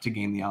long enough to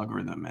game the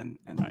algorithm. And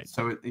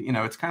so,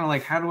 it's kind of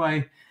like, how do I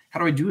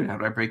do it? How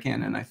do I break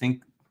in? And I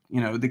think,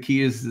 the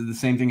key is the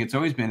same thing it's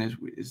always been,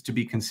 is to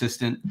be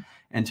consistent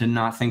and to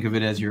not think of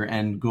it as your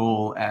end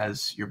goal,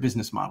 as your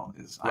business model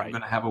is. I'm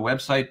going to have a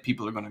website,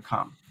 people are going to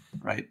come,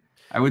 right?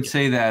 I would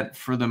say that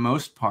for the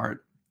most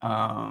part,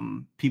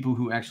 people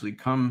who actually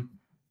come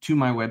to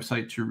my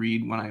website to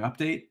read when I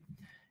update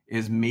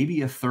is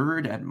maybe a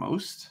third at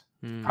most,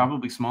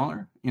 probably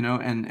smaller,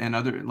 and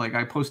other, like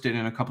I post it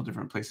in a couple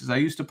different places. I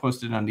used to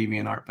post it on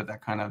DeviantArt, but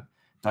that kind of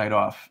died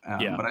off.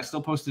 But I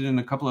still post it in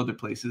a couple other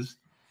places.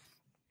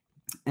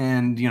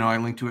 And, I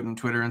link to it on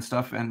Twitter and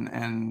stuff.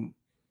 And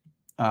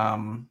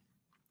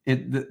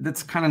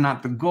that's kind of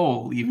not the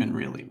goal even,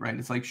 really, right?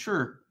 It's like,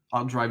 sure,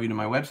 I'll drive you to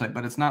my website,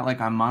 but it's not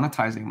like I'm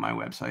monetizing my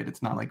website.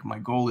 It's not like my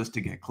goal is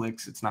to get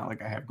clicks. It's not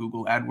like I have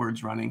Google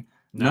AdWords running.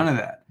 None of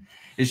that.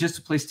 It's just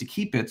a place to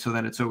keep it so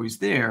that it's always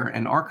there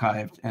and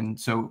archived. And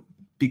so,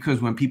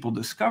 because when people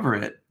discover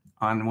it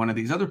on one of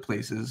these other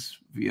places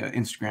via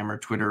Instagram or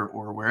Twitter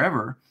or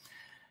wherever,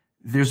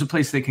 there's a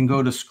place they can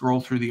go to scroll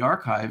through the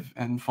archive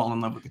and fall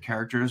in love with the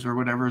characters or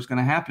whatever is going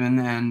to happen.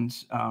 And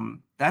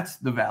that's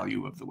the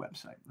value of the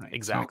website, right?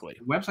 Exactly.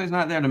 So the website's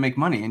not there to make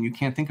money, and you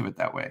can't think of it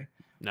that way.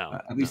 No,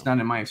 at least not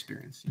in my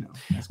experience.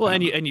 Well,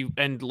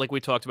 and like we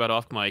talked about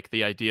off mic,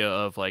 the idea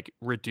of like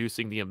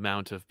reducing the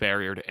amount of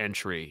barrier to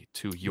entry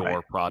to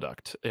your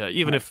product,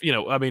 even if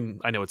I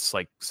mean, I know it's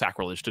like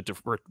sacrilege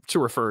to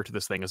refer to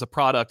this thing as a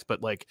product,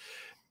 but like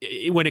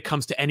when it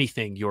comes to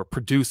anything you're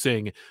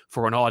producing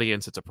for an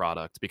audience, it's a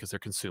product because they're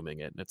consuming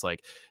it. And it's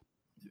like,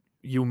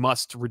 you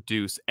must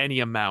reduce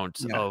any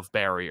amount of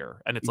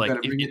barrier. And it's you like,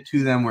 gotta bring it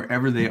to them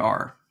wherever they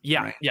are.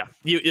 Yeah. Right?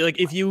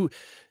 Yeah.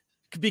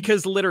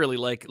 Because literally,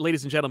 like,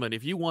 ladies and gentlemen,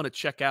 if you want to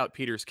check out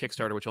Peter's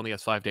Kickstarter, which only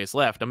has 5 days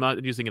left, I'm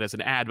not using it as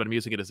an ad, but I'm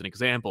using it as an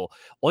example.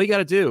 All you got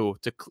to do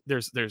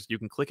you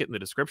can click it in the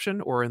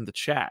description or in the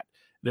chat.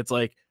 And it's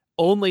like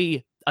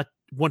only a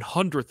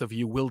 100th of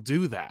you will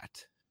do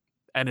that.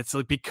 And it's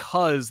like,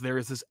 because there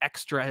is this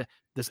extra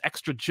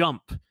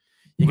jump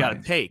you got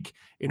to take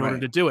in order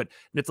to do it.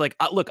 And it's like,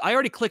 look, I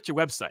already clicked your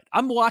website.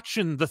 I'm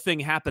watching the thing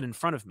happen in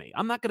front of me.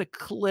 I'm not going to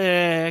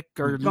click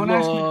or don't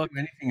ask me to do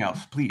anything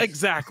else, please.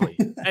 Exactly.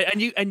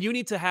 and you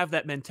need to have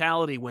that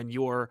mentality when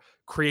you're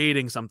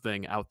creating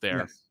something out there.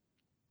 Yes.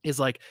 Is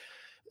like,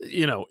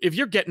 if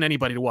you're getting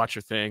anybody to watch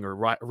your thing or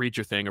read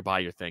your thing or buy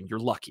your thing, you're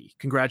lucky.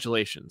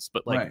 Congratulations.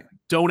 But like,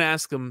 don't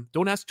ask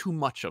too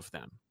much of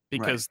them,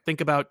 because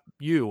think about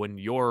you and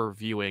your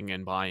viewing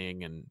and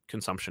buying and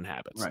consumption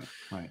habits.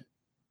 Right.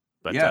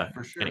 But yeah,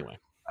 for sure. Anyway,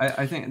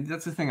 I think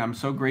that's the thing. I'm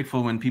so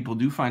grateful when people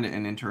do find it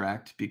and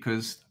interact,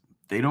 because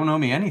they don't owe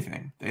me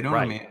anything. They don't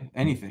owe me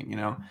anything,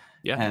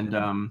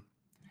 Yeah.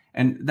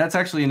 And that's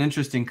actually an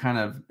interesting kind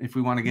of, if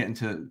we want to get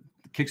into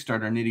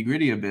Kickstarter nitty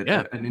gritty a bit,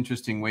 an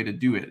interesting way to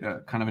do it,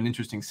 kind of an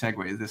interesting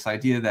segue, this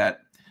idea that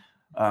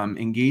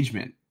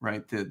engagement,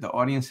 right? The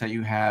audience that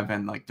you have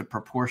and like the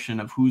proportion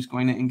of who's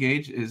going to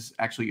engage is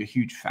actually a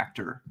huge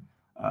factor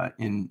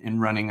in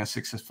running a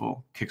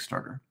successful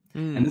Kickstarter.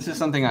 And this is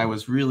something I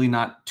was really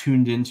not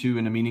tuned into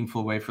in a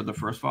meaningful way for the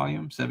first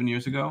volume 7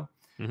 years ago,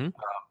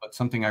 but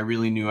something I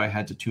really knew I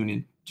had to tune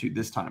into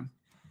this time.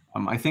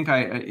 I think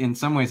in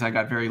some ways I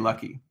got very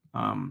lucky,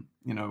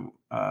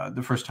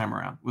 the first time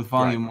around. With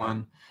volume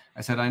 1,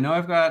 I said, I know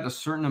I've got a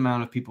certain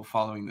amount of people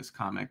following this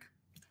comic.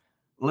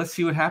 Let's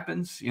see what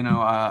happens.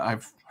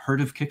 I've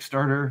heard of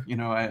Kickstarter.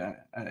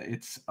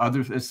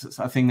 It's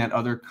a thing that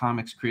other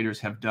comics creators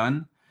have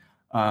done.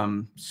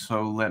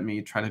 So let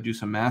me try to do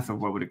some math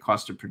of what would it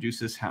cost to produce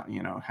this?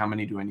 How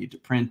many do I need to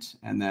print?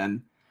 And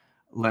then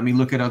let me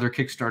look at other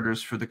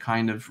Kickstarters for the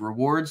kind of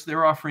rewards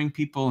they're offering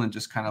people, and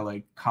just kind of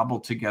like cobble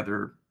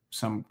together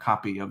some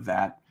copy of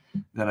that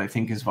I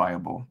think is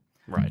viable.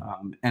 Right.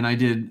 And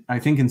I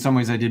think in some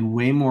ways I did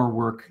way more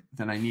work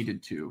than I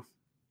needed to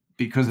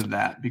because of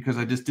that, because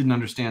I just didn't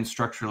understand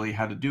structurally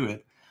how to do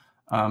it.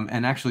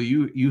 And actually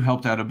you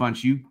helped out a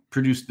bunch. You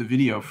produced the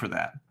video for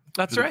that.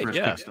 That's right.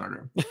 Yeah.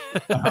 Kickstarter,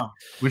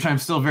 which I'm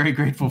still very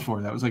grateful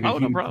for. That was like a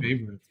huge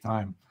favor at the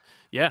time.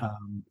 Yeah.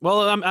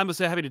 Well, I'm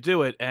so happy to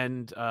do it,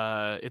 and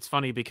it's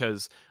funny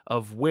because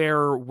of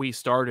where we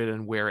started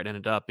and where it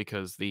ended up.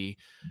 Because the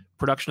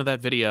production of that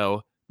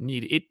video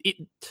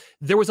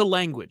there was a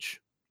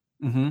language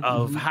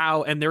of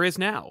how, and there is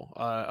now,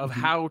 of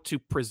how to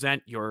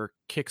present your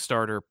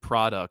Kickstarter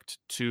product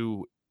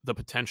to the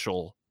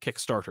potential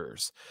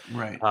Kickstarters.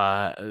 Right.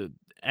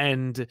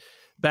 And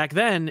back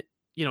then,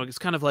 it's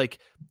kind of like,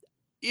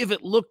 if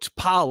it looked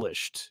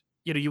polished,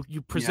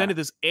 you presented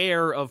this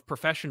air of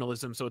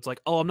professionalism. So it's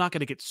like, oh, I'm not going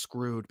to get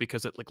screwed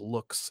because it like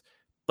looks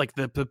like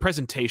the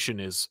presentation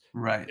is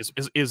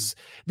is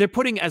they're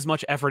putting as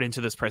much effort into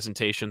this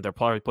presentation. They'll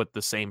probably put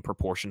the same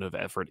proportion of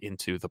effort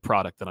into the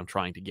product that I'm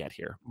trying to get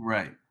here.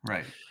 Right.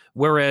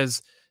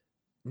 Whereas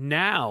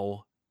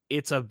now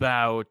it's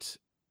about,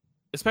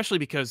 especially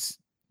because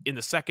in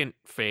the second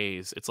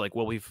phase, it's like,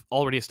 well, we've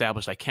already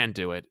established I can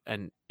do it,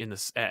 and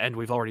and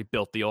we've already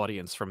built the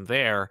audience from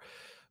there.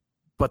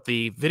 But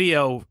the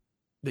video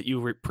that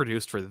you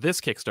produced for this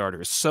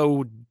Kickstarter is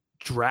so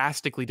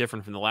drastically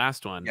different from the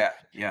last one.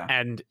 Yeah.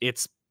 And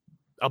it's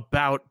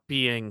about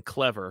being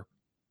clever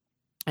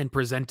and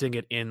presenting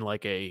it in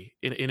like in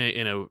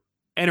a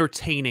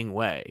entertaining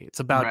way. It's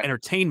about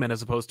entertainment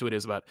as opposed to it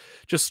is about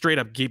just straight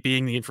up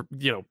being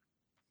the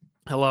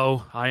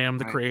hello, I am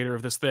the creator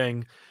of this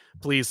thing.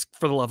 Please,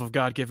 for the love of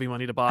God, give me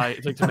money to buy,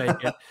 to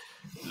make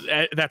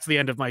it. That's the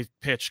end of my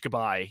pitch.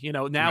 Goodbye.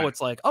 Now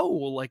it's like, oh,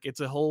 well, like it's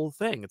a whole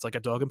thing. It's like a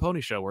dog and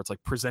pony show where it's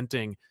like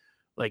presenting,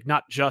 like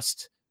not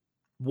just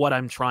what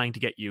I'm trying to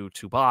get you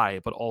to buy,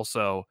 but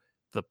also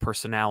the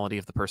personality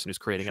of the person who's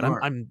creating it.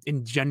 I'm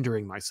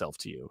engendering myself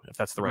to you, if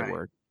that's the right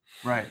word.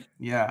 Right.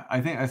 Yeah.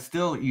 I think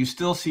you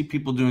still see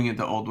people doing it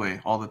the old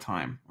way all the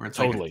time, where it's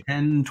like a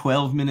 10,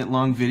 12 minute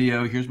long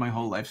video. Here's my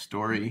whole life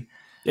story.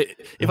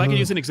 If I could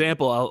use an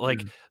example, I'll,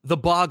 like the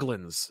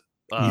Boglins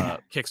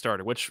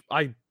Kickstarter, which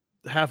I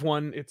have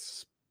one.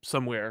 It's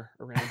somewhere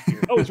around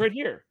here. Oh, it's right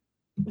here.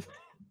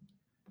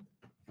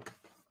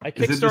 I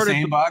kickstarted. Is it the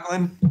same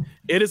Boglin?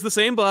 It is the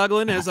same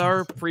Boglin as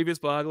our previous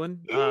Boglin,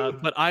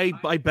 but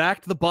I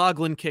backed the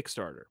Boglin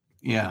Kickstarter.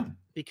 Yeah,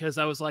 because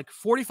I was like,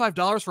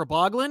 $45 for a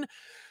Boglin.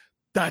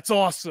 That's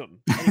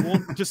awesome. And it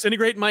won't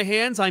disintegrate in my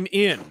hands. I'm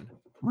in.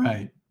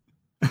 Right.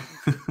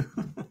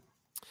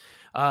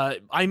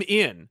 I'm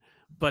in.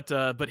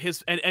 But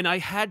his and I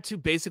had to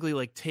basically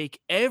like take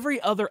every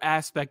other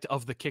aspect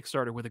of the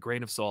Kickstarter with a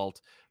grain of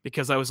salt,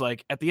 because I was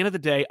like, at the end of the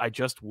day, I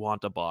just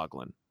want a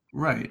Boglin.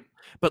 Right.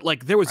 But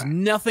like, there was Right.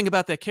 nothing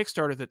about that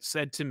Kickstarter that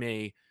said to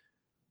me,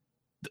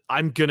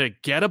 I'm gonna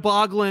get a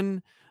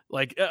Boglin.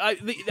 Like,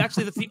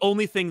 actually, that's the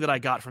only thing that I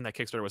got from that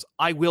Kickstarter was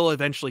I will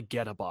eventually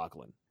get a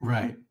Boglin.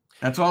 Right.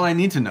 That's all I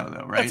need to know,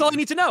 though, right? That's all I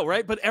need to know,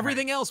 right? But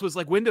everything else was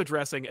like window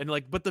dressing, and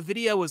like, but the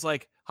video was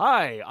like,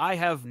 "Hi, I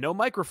have no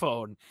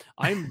microphone.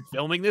 I'm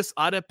filming this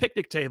at a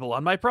picnic table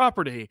on my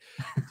property.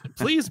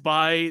 Please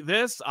buy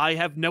this. I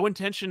have no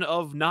intention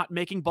of not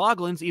making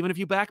Boglins, even if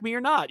you back me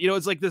or not." You know,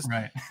 it's like this.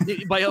 Right.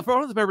 For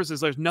all of the purposes,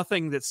 there's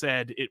nothing that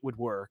said it would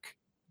work,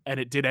 and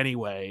it did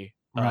anyway.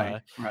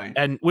 Right.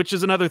 And which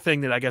is another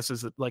thing that I guess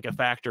is like a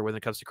factor when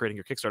it comes to creating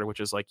your Kickstarter, which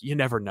is like, you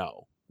never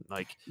know.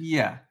 Like,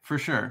 yeah, for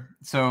sure.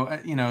 So,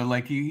 you know,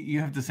 like you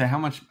have to say how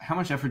much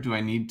effort do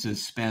I need to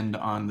spend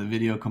on the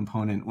video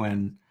component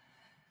when,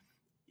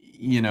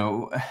 you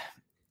know,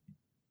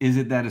 is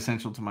it that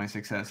essential to my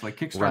success? Like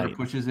Kickstarter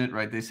pushes it,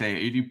 right? They say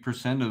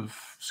 80% of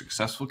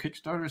successful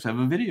Kickstarters have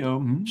a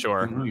video.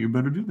 Sure. You know, you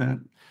better do that.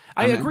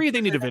 I agree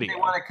they need a video. They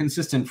want it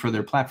consistent for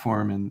their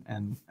platform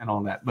and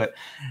all that. But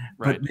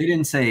Right. but they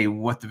didn't say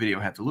what the video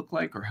had to look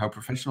like or how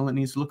professional it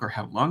needs to look or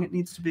how long it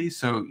needs to be.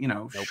 So, you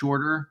know,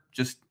 shorter,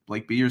 just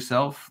like be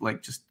yourself,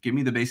 like just give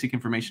me the basic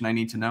information I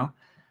need to know.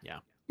 Yeah.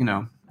 You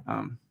know,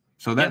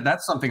 so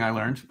that's something I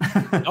learned.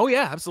 Oh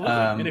yeah, absolutely.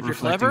 And if you're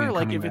clever,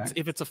 like if back.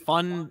 it's a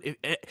fun,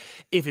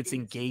 if it's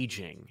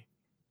engaging,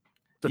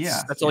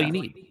 that's all you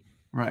need.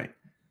 Right.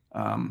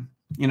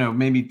 You know,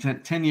 maybe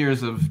 10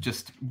 years of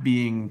just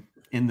being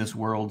in this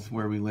world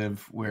where we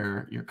live,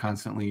 where you're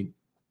constantly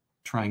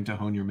trying to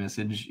hone your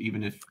message,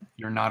 even if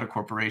you're not a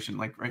corporation.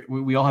 Like, right,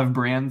 we all have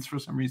brands for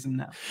some reason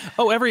now.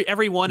 Oh,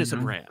 everyone is a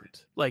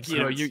brand. Like, you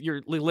So know,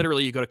 you're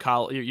literally, you go to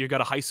college, you go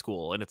to high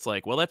school, and it's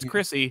like, well, that's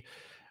Chrissy.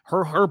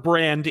 Her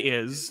brand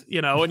is,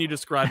 you know, and you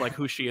describe like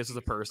who she is as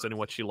a person and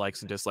what she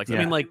likes and dislikes. I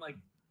mean, like,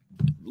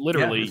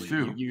 literally,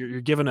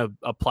 you're given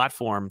a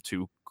platform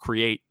to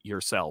create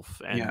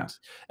yourself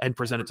and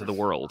present it to the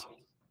world.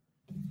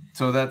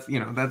 So that's, you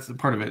know, that's the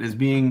part of it is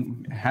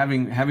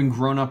having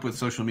grown up with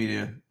social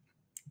media.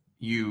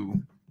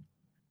 You,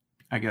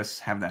 I guess,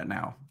 have that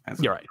now.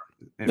 You're right.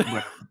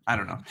 I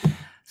don't know.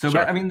 So,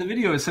 Sure. but I mean, the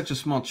video is such a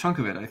small chunk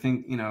of it. I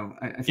think, you know,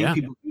 I think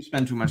people do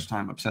spend too much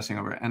time obsessing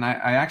over it. And I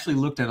actually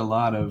looked at a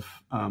lot of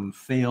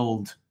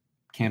failed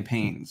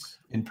campaigns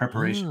in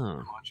preparation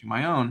for launching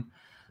my own.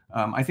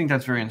 I think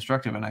that's very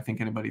instructive. And I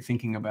think anybody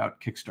thinking about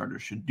Kickstarter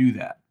should do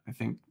that. I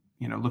think,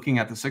 you know, looking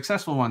at the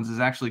successful ones is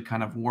actually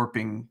kind of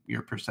warping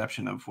your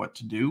perception of what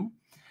to do.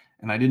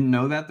 And I didn't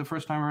know that the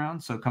first time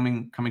around. So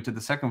coming to the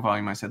second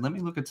volume, I said, let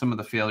me look at some of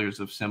the failures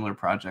of similar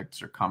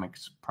projects or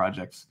comics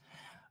projects.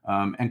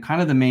 And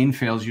kind of the main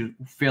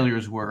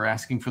failures were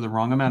asking for the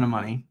wrong amount of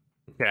money.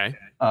 Okay.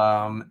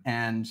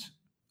 And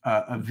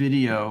a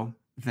video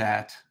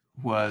that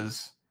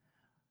was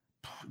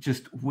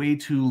just way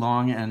too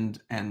long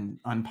and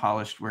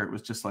unpolished, where it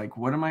was just like,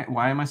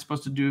 why am I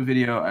supposed to do a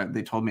video?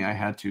 They told me I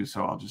had to,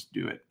 so I'll just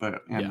do it.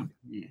 But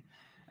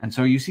and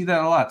so you see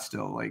that a lot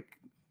still. Like,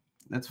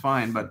 that's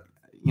fine, but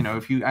you know,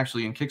 if you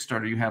actually in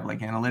Kickstarter, you have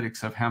like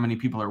analytics of how many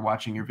people are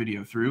watching your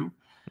video through.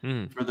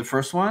 For the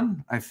first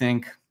one, I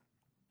think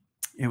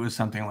it was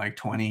something like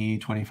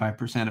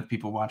 25% of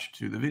people watched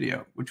through the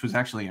video, which was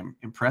actually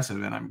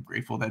impressive. And I'm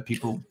grateful that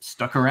people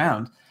stuck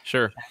around.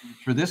 Sure. And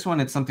for this one,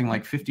 it's something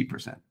like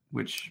 50%,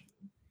 which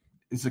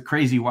is a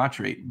crazy watch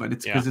rate, but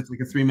it's because it's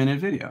like a 3-minute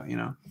video, you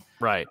know?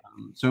 Right.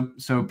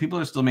 So people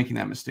are still making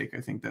that mistake.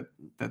 I think that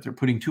they're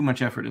putting too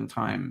much effort and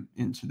time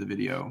into the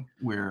video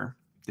where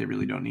they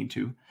really don't need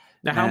to.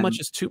 Now, how much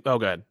is too? Oh,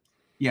 good.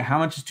 Yeah, how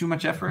much is too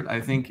much effort? I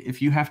think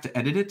if you have to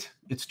edit it,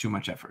 it's too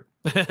much effort.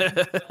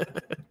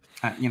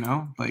 You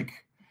know,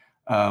 like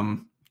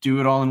do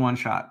it all in one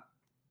shot.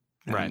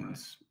 Right.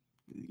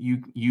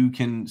 You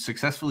can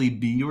successfully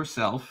be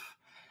yourself,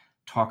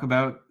 talk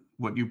about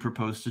what you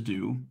propose to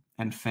do,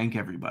 and thank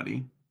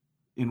everybody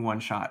in one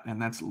shot.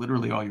 And that's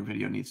literally all your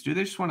video needs to do.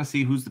 They just want to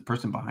see who's the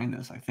person behind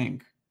this, I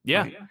think.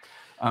 Yeah. Right?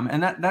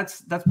 And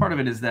that's part of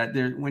it, is that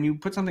when you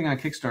put something on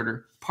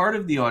Kickstarter, part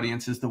of the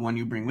audience is the one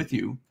you bring with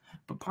you,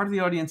 but part of the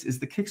audience is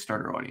the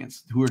Kickstarter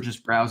audience who are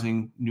just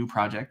browsing new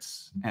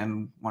projects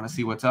and want to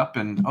see what's up.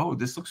 And, oh,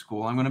 this looks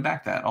cool, I'm going to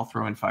back that. I'll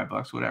throw in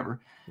 $5,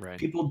 whatever. Right.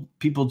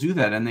 People do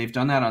that, and they've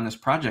done that on this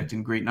project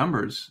in great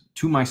numbers,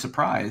 to my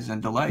surprise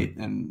and delight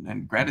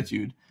and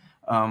gratitude.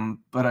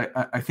 But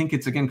I think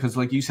it's, again, because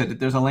like you said,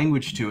 there's a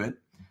language to it.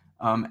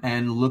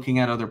 And looking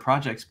at other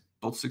projects,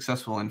 both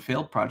successful and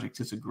failed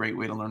projects, it's a great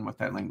way to learn what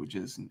that language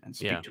is and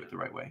speak to it the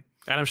right way.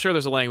 And I'm sure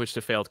there's a language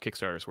to failed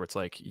Kickstarters where it's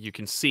like you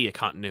can see a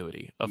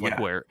continuity of like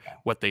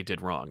what they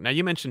did wrong. Now,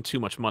 you mentioned too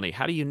much money.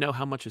 How do you know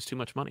how much is too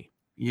much money?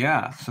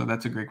 Yeah, so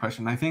that's a great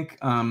question. I think,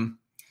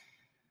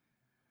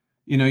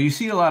 you know, you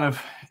see a lot of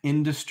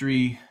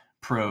industry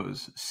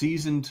pros,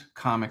 seasoned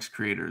comics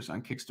creators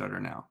on Kickstarter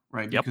now,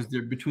 right? Yep. Because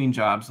they're between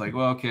jobs, like,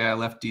 well, okay, I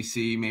left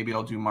DC, maybe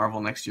I'll do Marvel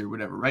next year,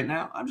 whatever. Right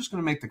now, I'm just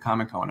going to make the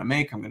comic I want to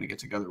make. I'm going to get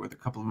together with a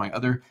couple of my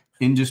other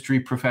industry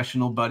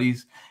professional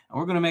buddies, and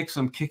we're going to make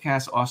some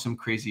kick-ass, awesome,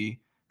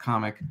 crazy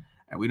comic.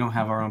 And we don't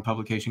have our own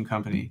publication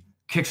company.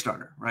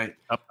 Kickstarter, right?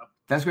 Yep.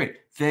 That's great.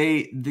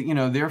 You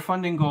know, their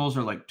funding goals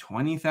are like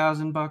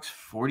 $20,000,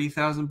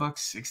 $40,000,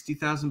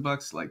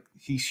 $60,000. Like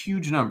these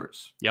huge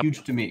numbers. Yep.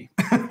 Huge to me.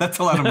 That's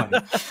a lot of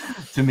money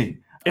to me.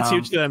 It's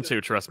huge to them too.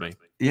 Trust me.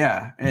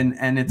 Yeah,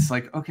 and it's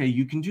like, okay,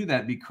 you can do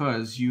that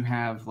because you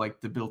have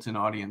like the built-in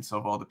audience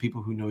of all the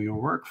people who know your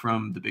work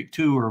from the big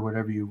two or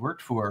whatever you've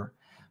worked for,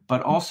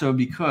 but also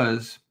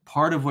because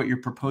part of what you're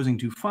proposing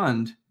to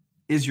fund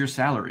is your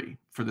salary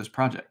for this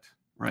project,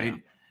 right?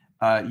 Yeah.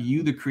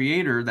 You, the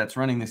creator that's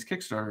running this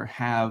Kickstarter,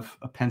 have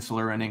a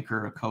penciler, an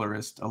inker, a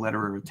colorist, a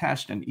letterer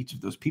attached, and each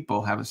of those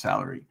people have a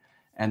salary,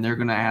 and they're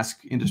going to ask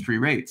industry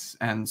rates,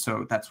 and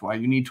so that's why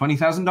you need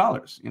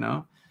 $20,000, you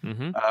know,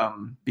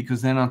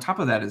 because then on top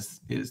of that is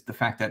the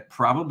fact that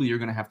probably you're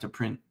going to have to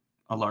print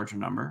a larger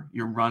number.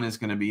 Your run is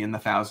going to be in the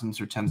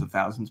thousands or tens of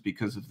thousands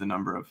because of the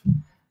number of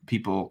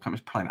people coming.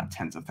 Probably not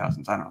tens of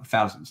thousands. I don't know,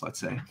 thousands, let's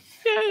say.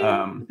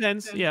 Yeah,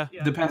 depends. Yeah,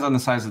 depends on the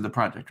size of the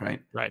project,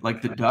 right? Right.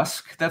 Like the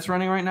Dusk that's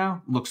running right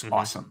now looks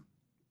awesome.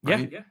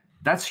 Right? Yeah,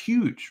 that's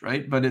huge,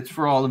 right? But it's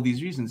for all of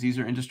these reasons. These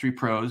are industry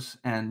pros,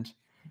 and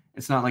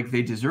it's not like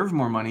they deserve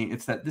more money.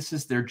 It's that this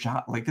is their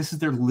job, like this is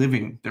their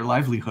living, their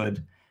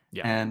livelihood,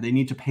 and they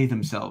need to pay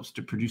themselves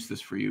to produce this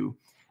for you.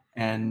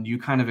 And you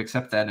kind of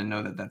accept that and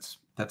know that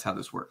that's how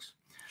this works.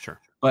 Sure.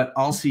 But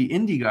I'll see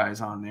indie guys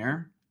on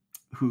there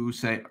who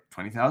say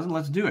 20,000,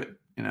 let's do it.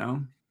 You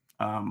know,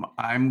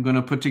 I'm going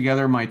to put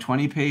together my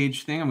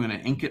 20-page thing. I'm going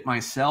to ink it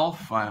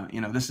myself.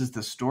 You know, this is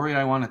the story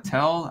I want to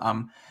tell.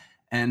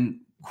 And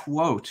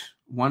quote,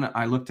 one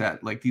I looked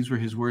at, like these were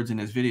his words in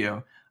his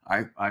video.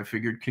 I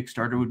figured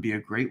Kickstarter would be a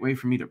great way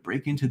for me to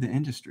break into the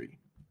industry.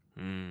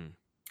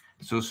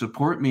 So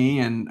support me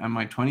and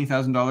my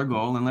 $20,000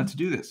 goal, and let's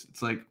do this.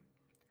 It's like,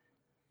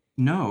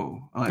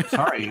 no, like,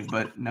 sorry,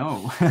 but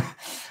no.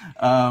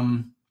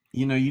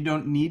 You know, you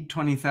don't need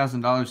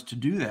 $20,000 to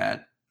do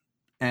that.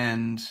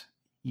 And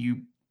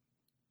you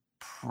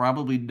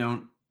probably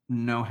don't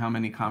know how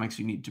many comics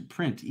you need to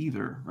print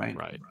either, right?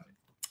 Right.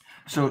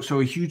 So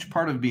a huge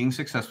part of being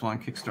successful on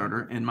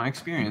Kickstarter, in my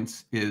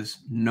experience, is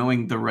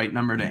knowing the right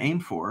number to aim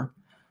for.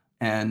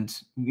 And,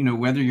 you know,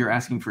 whether you're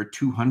asking for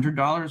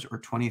 $200 or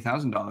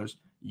 $20,000,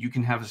 you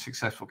can have a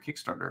successful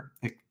Kickstarter.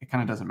 It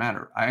kind of doesn't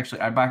matter. I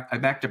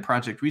backed a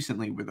project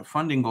recently where the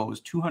funding goal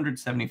was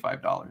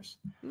 $275.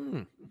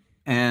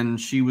 And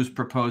she was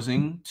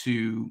proposing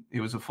it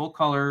was a full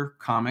color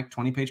comic,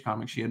 20-page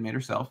comic she had made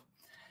herself.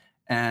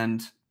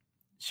 And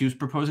she was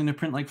proposing to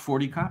print like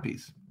 40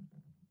 copies.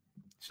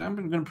 So I'm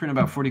going to print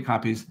about 40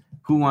 copies.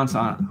 Who wants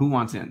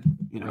in?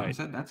 You know, right. I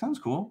said, that sounds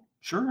cool.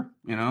 Sure.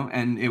 You know,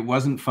 and it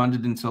wasn't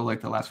funded until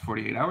like the last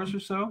 48 hours or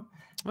so.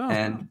 Oh.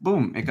 And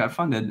boom, it got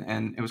funded.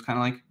 And it was kind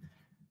of like,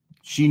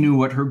 she knew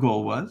what her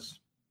goal was.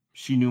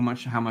 She knew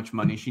how much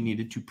money she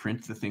needed to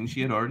print the thing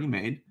she had already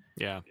made.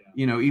 Yeah.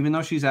 You know, even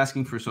though she's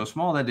asking for so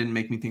small, that didn't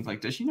make me think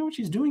like, does she know what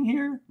she's doing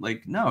here?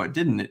 Like, no, it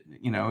didn't.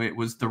 You know, it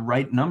was the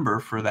right number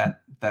for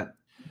that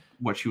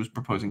what she was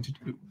proposing to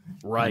do.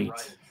 Right.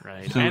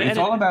 Right. So it's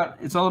all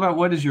about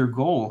what is your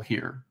goal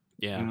here?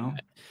 Yeah. You know?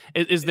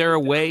 Is there a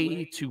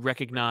way to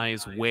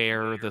recognize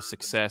where the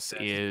success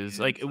is?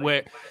 Like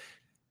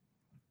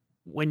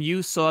when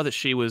you saw that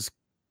she was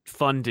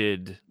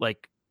funded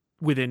like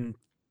within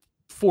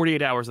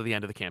 48 hours of the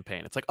end of the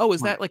campaign, it's like, oh,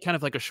 is that like kind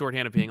of like a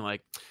shorthand of being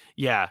like,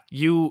 yeah,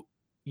 you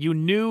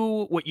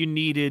knew what you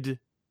needed,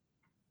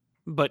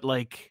 but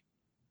like,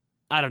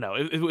 I don't know,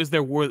 was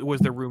there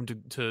room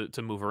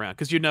to move around?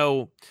 Because, you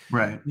know,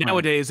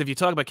 nowadays, if you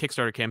talk about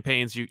Kickstarter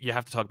campaigns, you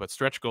have to talk about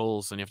stretch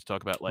goals, and you have to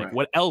talk about like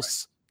what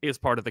else is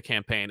part of the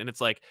campaign. And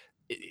it's like,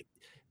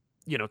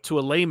 you know, to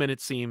a layman, it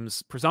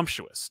seems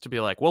presumptuous to be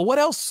like, well, what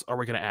else are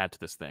we going to add to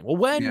this thing? Well,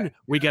 when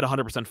we get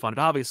 100% funded,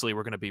 obviously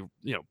we're going to be,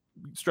 you know,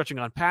 stretching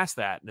on past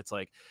that. And it's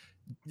like,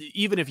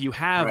 even if you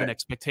have an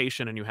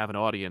expectation and you have an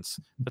audience,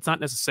 that's not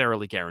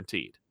necessarily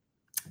guaranteed.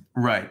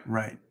 Right.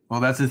 Well,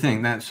 that's the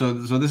thing. So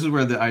this is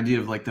where the idea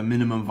of like the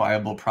minimum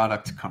viable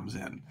product comes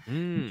in,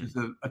 which is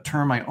a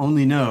term I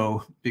only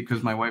know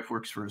because my wife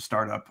works for a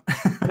startup.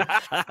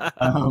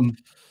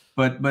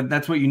 But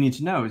that's what you need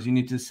to know is you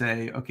need to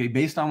say, okay,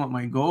 based on what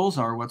my goals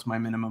are, what's my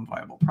minimum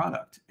viable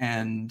product,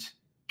 and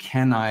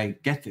can I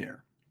get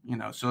there? You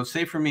know, so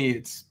say for me,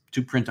 it's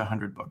to print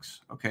 100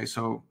 books. Okay,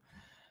 so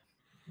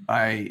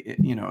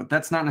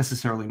that's not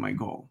necessarily my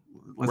goal.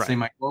 Let's say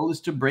my goal is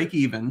to break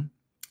even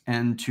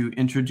and to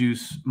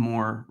introduce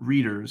more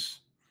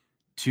readers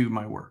to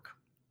my work.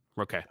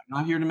 Okay. I'm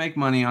not here to make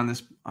money on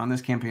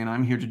this campaign.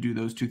 I'm here to do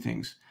those two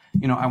things.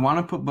 You know, I want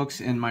to put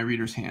books in my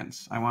readers'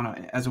 hands. I want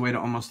to, as a way to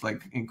almost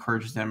like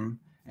encourage them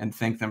and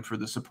thank them for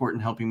the support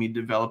and helping me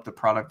develop the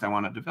product I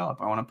want to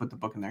develop. I want to put the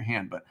book in their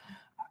hand, but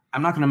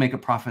I'm not going to make a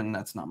profit, and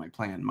that's not my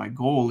plan. My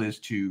goal is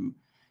to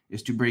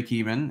break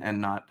even and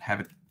not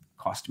have it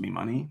cost me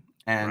money,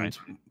 and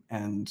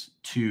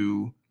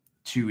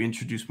to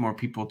introduce more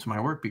people to my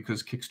work,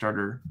 because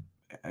Kickstarter,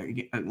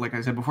 like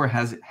I said before,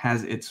 has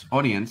its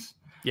audience.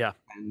 Yeah.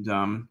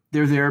 And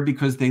they're there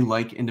because they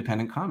like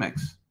independent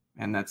comics,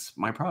 and that's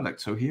my product.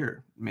 So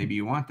here, maybe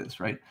you want this,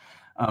 right?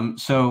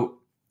 So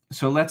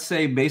so let's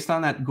say based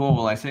on that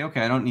goal, I say,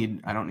 okay, I don't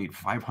need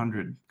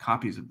 500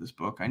 copies of this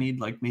book. I need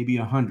like maybe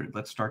 100.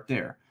 Let's start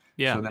there.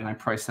 Yeah. So then I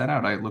price that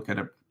out. I look at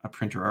a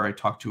printer, or I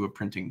talk to a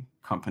printing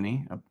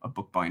company, a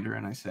bookbinder,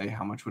 and I say,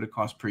 how much would it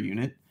cost per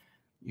unit?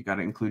 You got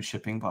to include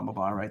shipping, blah, blah,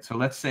 blah, right? So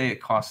let's say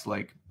it costs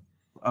like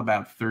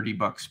about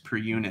 $30 per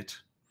unit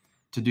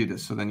to do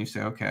this. So then you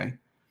say, okay,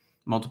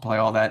 multiply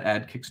all that,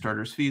 add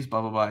Kickstarter's fees,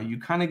 blah, blah, blah. You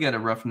kind of get a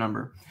rough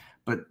number.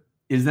 But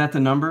is that the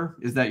number?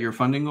 Is that your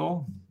funding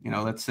goal?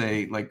 Let's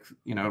say like,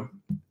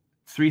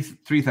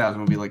 3,000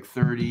 would be like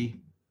 30.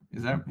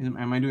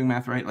 Am I doing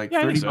math right? Like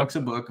 $30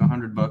 a book,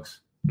 100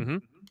 bucks,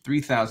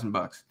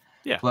 $3,000.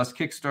 Yeah. Plus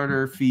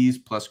Kickstarter fees,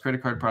 plus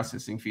credit card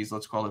processing fees.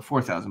 Let's call it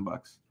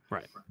 $4,000.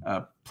 Right.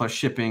 Plus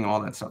shipping,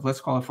 all that stuff. Let's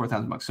call it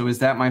 $4,000. So is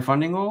that my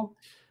funding goal?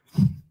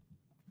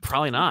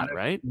 Probably not,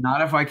 right?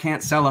 Not if I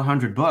can't sell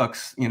 100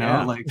 books,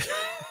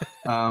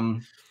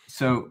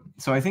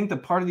 So I think the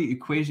part of the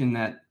equation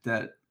that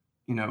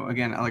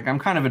again, like I'm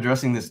kind of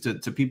addressing this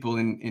to people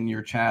in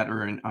your chat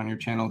or on your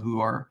channel who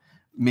are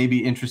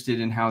maybe interested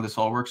in how this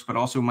all works, but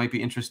also might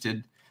be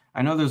interested.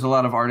 I know there's a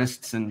lot of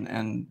artists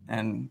and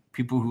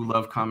people who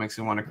love comics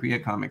and want to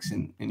create comics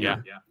in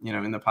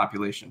the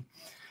population.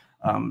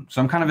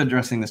 So I'm kind of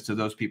addressing this to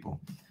those people.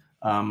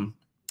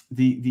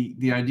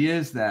 The idea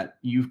is that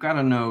you've got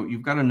to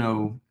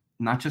know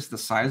not just the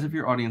size of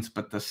your audience,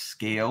 but the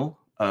scale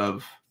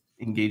of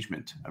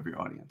engagement of your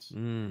audience.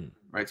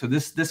 Right. So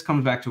this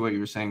comes back to what you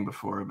were saying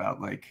before about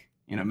like,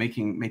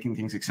 making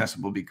things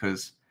accessible,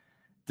 because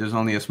there's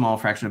only a small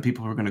fraction of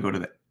people who are going to go to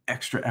the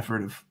extra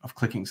effort of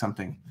clicking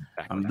something.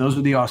 Those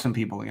are the awesome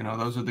people,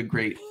 those are the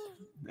great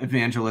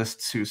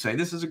evangelists who say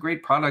this is a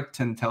great product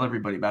and tell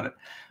everybody about it.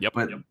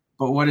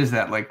 But what is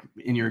that like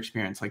in your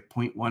experience? Like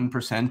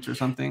 0.1% or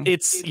something?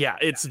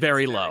 It's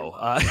very low.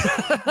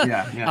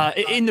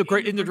 In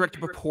the direct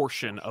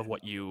proportion of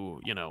what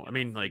I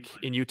mean, like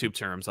in YouTube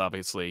terms,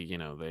 obviously,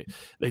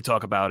 they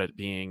talk about it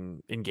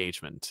being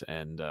engagement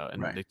and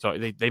right.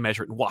 they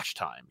measure it in watch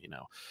time,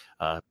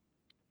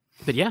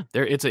 but yeah,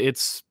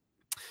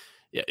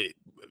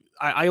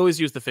 I always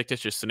use the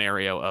fictitious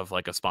scenario of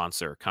like a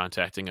sponsor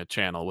contacting a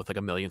channel with like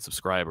 1 million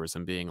subscribers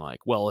and being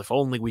like, well, if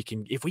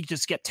we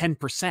just get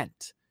 10%.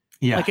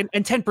 Yeah. Like, and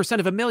 10%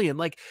 of 1 million,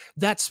 like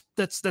that's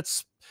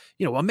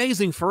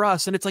amazing for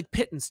us. And it's like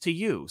pittance to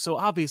you. So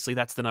obviously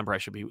that's the number I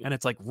should be. And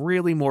it's like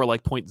really more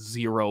like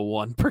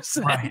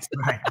 0.01%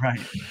 right.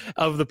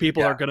 of the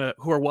people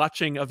who are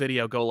watching a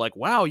video go like,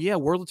 wow, yeah,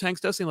 World of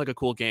Tanks does seem like a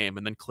cool game.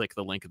 And then click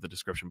the link in the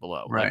description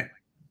below. Right.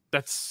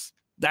 Like,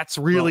 that's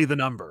really the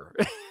number.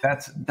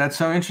 That's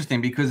so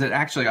interesting, because it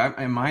actually,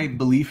 in my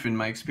belief, in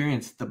my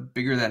experience, the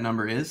bigger that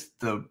number is,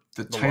 the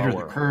tighter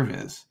the curve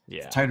is,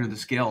 the tighter the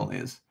scale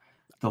is.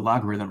 The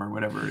logarithm or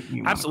whatever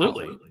you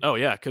absolutely want to call it. Oh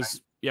yeah,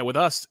 because with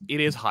us it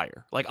is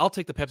higher. Like I'll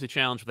take the Pepsi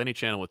challenge with any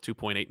channel with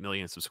 2.8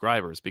 million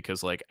subscribers,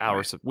 because like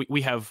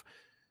we have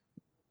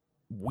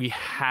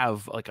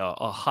like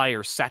a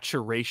higher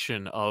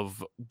saturation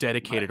of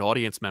dedicated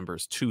audience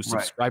members to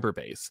subscriber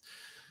base.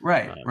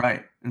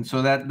 Right. And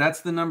so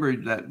that's the number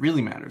that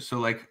really matters. So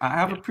like I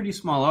have a pretty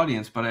small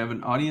audience, but I have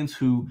an audience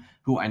who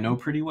I know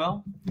pretty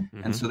well.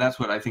 And so that's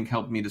what I think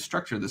helped me to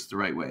structure this the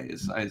right way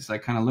is I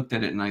kind of looked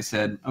at it and I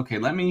said, okay,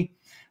 let me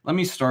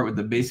start with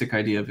the basic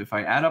idea of if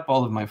I add up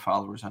all of my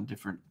followers on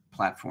different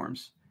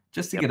platforms,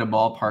 just to get a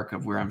ballpark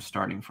of where I'm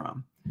starting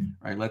from,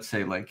 right? Let's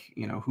say like,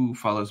 who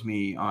follows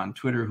me on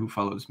Twitter, who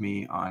follows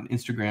me on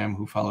Instagram,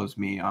 who follows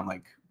me on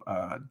like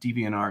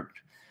DeviantArt,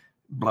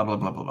 blah, blah,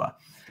 blah, blah, blah.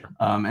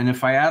 And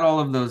if I add all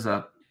of those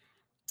up,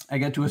 I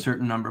get to a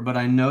certain number, but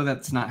I know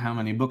that's not how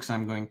many books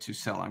I'm going to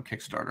sell on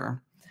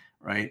Kickstarter,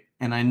 right?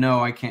 And I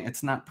know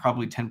it's not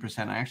probably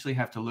 10%. I actually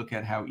have to look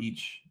at how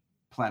each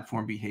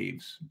platform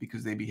behaves,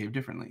 because they behave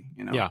differently,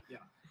 Yeah.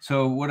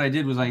 So what I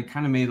did was I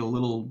kind of made a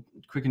little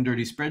quick and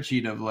dirty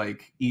spreadsheet of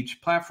like each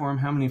platform,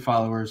 how many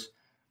followers,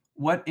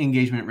 what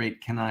engagement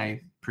rate can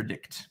I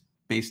predict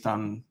based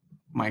on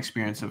my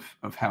experience of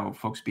how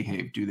folks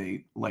behave. Do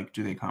they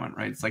comment,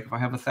 right? It's like if I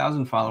have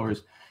 1,000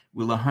 followers,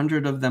 will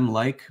 100 of them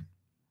like,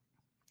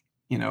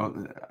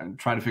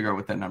 try to figure out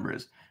what that number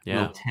is.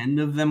 Yeah. Will 10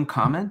 of them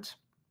comment?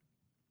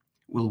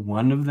 Will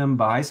one of them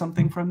buy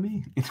something from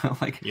me?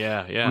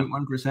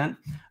 0.1%.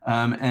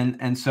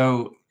 And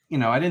so,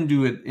 I didn't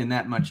do it in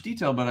that much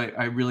detail, but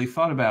I really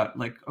thought about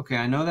like, okay,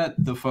 I know that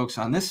the folks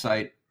on this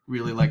site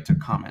really like to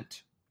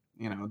comment.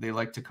 They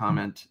like to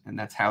comment, and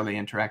that's how they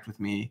interact with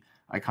me.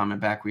 I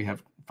comment back. We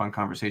have fun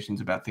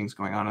conversations about things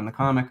going on in the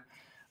comic.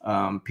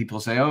 People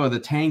say, oh, the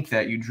tank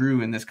that you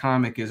drew in this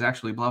comic is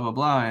actually blah, blah,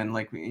 blah. And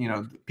like,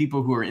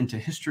 people who are into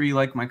history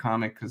like my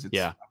comic, because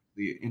it's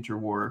the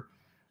interwar,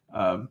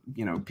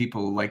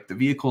 people like the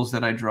vehicles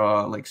that I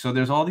draw. Like, so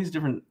there's all these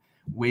different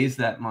ways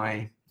that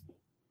my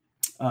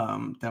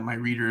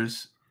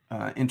readers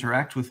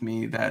interact with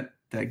me that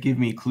give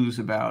me clues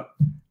about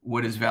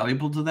what is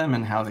valuable to them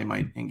and how they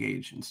might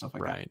engage and stuff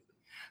like that.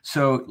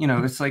 So,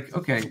 it's like,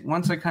 okay,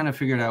 once I kind of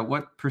figured out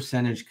what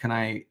percentage can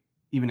I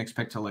even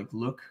expect to like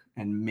look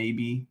and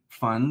maybe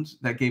fund,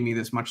 that gave me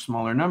this much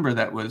smaller number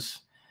that was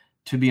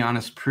to be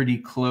honest, pretty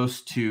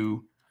close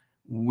to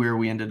where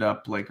we ended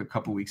up like a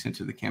couple weeks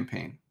into the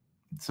campaign.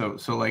 So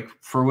like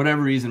for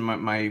whatever reason,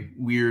 my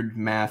weird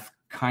math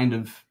kind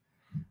of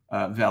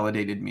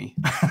validated me.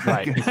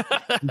 Right.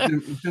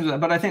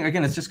 But I think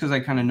again, it's just because I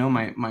kind of know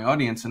my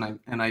audience,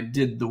 and I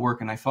did the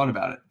work and I thought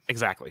about it.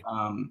 Exactly.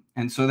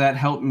 And so that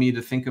helped me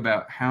to think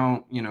about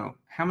how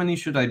many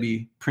should I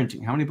be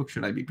printing? How many books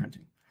should I be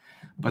printing?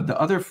 But the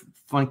other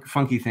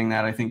funky thing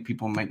that I think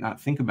people might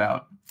not think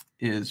about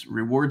is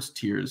rewards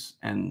tiers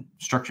and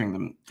structuring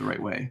them the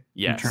right way.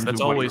 Yes, in terms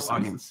that's of what always your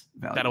audience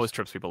values. that always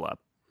trips people up.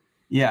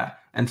 Yeah,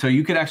 and so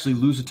you could actually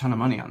lose a ton of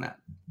money on that.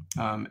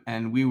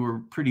 And we were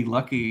pretty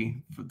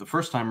lucky for the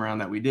first time around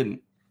that we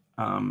didn't.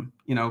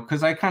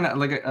 Because I kind of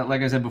like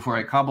I said before,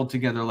 I cobbled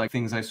together like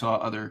things I saw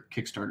other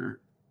Kickstarter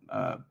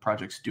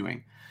projects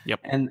doing. Yep.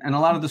 And a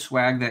lot of the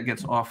swag that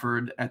gets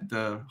offered at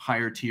the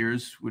higher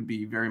tiers would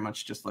be very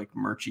much just like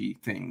merchy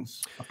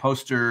things, a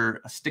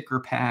poster, a sticker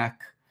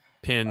pack,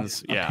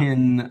 Pins, a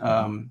pin,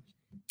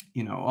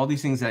 all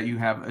these things that you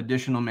have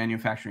additional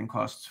manufacturing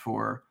costs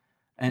for.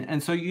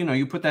 And so,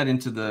 you put that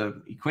into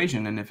the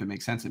equation, and if it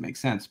makes sense, it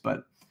makes sense.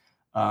 But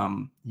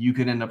you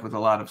could end up with a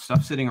lot of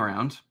stuff sitting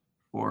around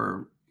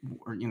or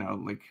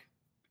like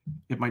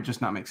it might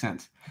just not make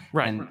sense.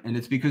 Right. And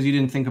it's because you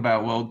didn't think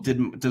about, well,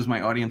 does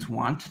my audience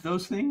want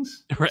those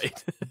things?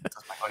 Right.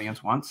 Does my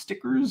audience want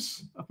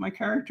stickers of my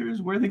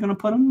characters? Where are they going to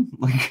put them?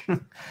 Like,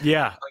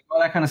 yeah, like all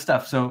that kind of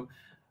stuff. So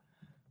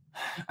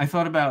I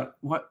thought about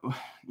what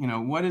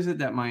is it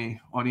that my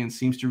audience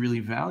seems to really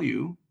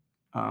value?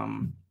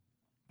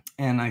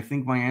 And I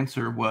think my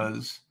answer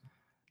was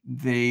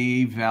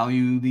they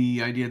value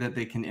the idea that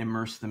they can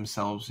immerse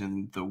themselves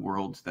in the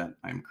world that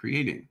I'm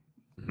creating.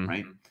 Mm-hmm.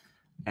 Right.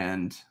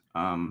 And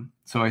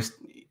so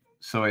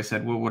I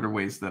said, well, what are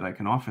ways that I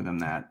can offer them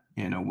that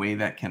in a way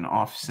that can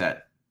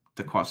offset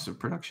the cost of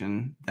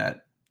production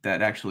that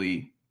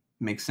actually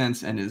makes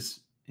sense and is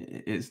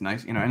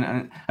nice,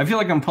 and I feel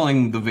like I'm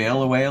pulling the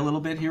veil away a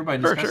little bit here by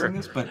discussing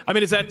this, but I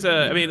mean, is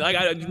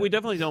that we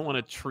definitely don't want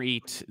to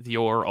treat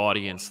your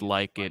audience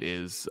like it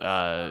is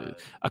a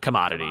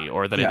commodity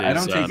or that it is I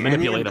don't take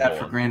manipulatable. any of that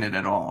for granted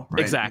at all. Right?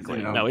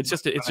 Exactly. No,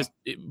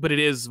 but it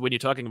is when you're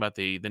talking about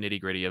the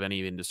nitty gritty of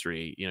any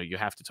industry, you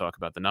have to talk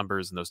about the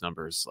numbers, and those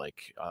numbers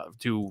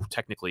do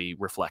technically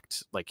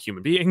reflect like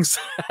human beings,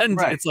 and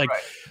it's like,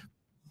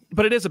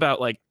 but it is about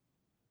like.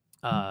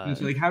 It's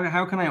like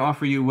how can I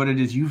offer you what it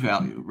is you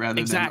value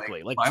rather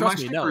than like buy my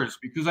stickers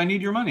because I need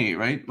your money,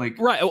 right? Like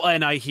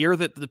and I hear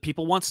that the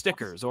people want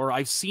stickers, or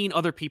I've seen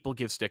other people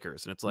give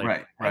stickers, and it's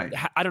like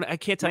I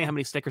can't tell you how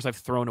many stickers I've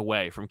thrown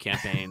away from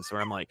campaigns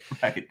where I'm like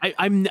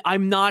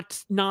I'm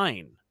not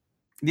 9.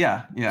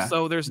 Yeah.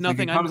 So there's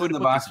nothing it comes in the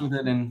box with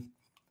it, and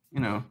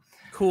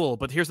cool.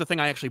 But here's the thing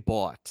I actually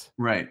bought.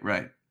 Right.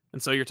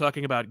 And so you're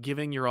talking about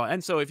giving your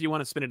and so if you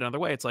want to spin it another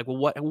way, it's like,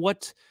 well,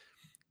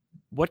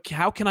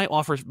 how can I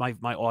offer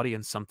my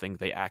audience something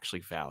they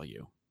actually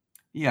value?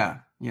 Yeah,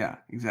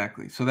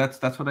 exactly. So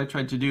that's what I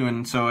tried to do.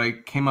 And so I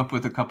came up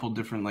with a couple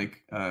different,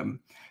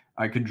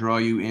 I could draw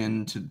you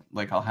into,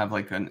 I'll have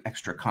like an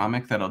extra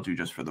comic that I'll do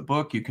just for the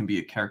book. You can be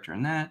a character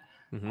in that.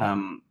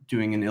 Mm-hmm.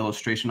 Doing an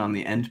illustration on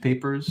the end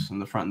papers in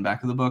the front and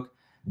back of the book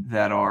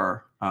that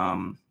are,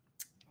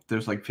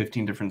 there's like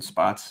 15 different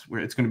spots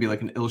where it's going to be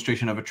like an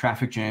illustration of a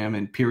traffic jam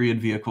and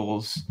period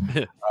vehicles.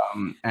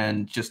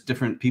 And just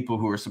different people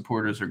who are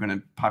supporters are going to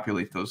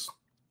populate those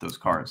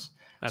cars.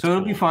 That's so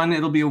it'll be fun.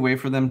 It'll be a way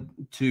for them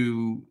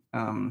to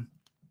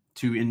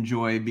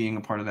enjoy being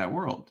a part of that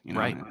world,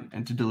 right?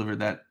 And to deliver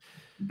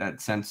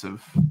that sense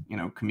of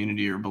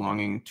community or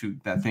belonging to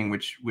that thing,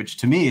 which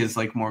to me is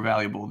like more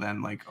valuable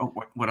than like, oh,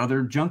 what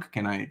other junk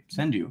can I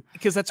send you?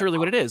 Because that's really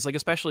what it is. Like,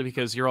 especially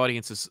because your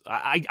audience is,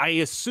 I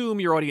assume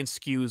your audience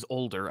skews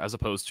older as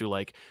opposed to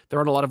like there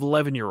aren't a lot of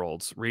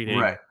 11-year-olds reading.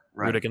 Right.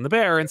 Rudick and the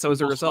Bear, and so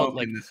as a result,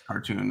 like this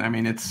cartoon, I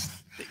mean,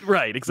 it's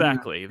right,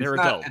 exactly. They're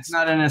adults. It's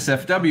not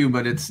NSFW,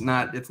 but it's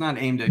not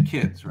aimed at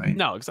kids, right?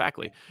 No,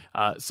 exactly.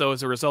 So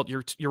as a result,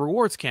 your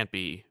rewards can't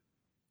be.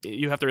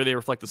 You have to really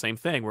reflect the same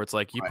thing, where it's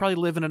like you probably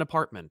live in an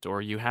apartment,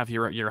 or you have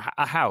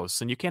a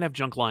house, and you can't have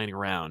junk lying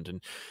around,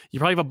 and you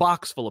probably have a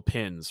box full of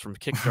pins from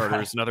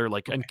Kickstarters and other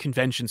and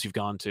conventions you've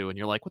gone to, and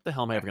you're like, what the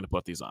hell am I ever going to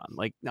put these on?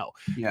 Like, no,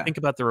 think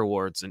about the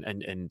rewards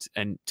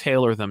and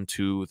tailor them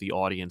to the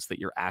audience that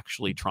you're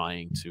actually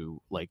trying to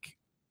like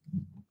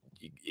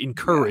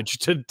encourage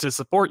to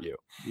support you.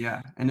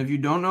 Yeah, and if you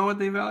don't know what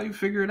they value,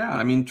 figure it out.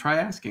 I mean, try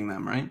asking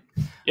them, right?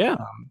 Yeah.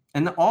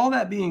 And all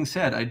that being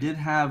said, I did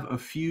have a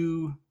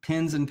few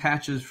pins and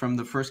patches from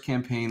the first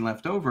campaign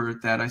left over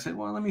that I said,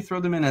 well, let me throw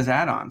them in as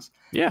add-ons.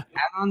 Yeah.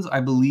 Add-ons,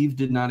 I believe,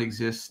 did not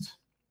exist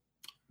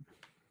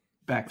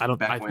back I when.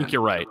 think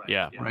you're right.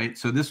 Yeah. Right.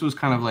 So this was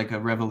kind of like a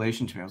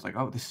revelation to me. I was like,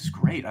 oh, this is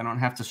great. I don't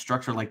have to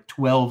structure like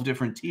 12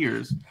 different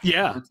tiers.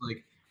 Yeah. It's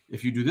like,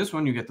 if you do this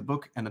one, you get the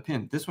book and the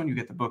pin. This one, you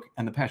get the book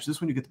and the patch.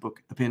 This one, you get the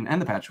book, the pin,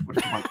 and the patch. What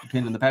if you want the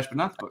pin and the patch, but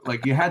not the book?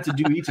 Like, you had to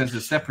do each as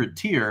a separate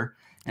tier.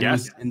 and it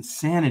was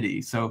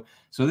insanity. So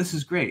this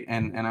is great,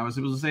 and I was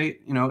able to say,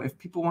 if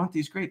people want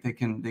these, great, they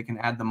can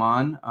add them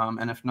on,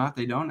 and if not,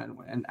 they don't.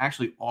 And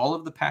actually, all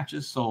of the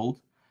patches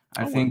sold.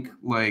 I think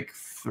like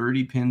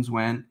 30 pins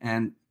went,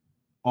 and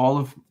all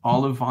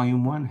of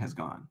volume 1 has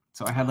gone.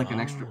 So I had like an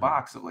extra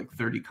box of like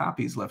 30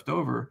 copies left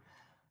over.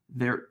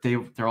 They're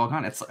all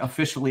gone. It's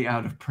officially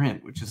out of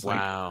print, which is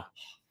wow.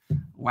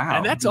 Wow.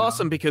 And that's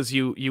awesome, because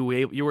you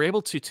were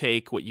able to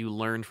take what you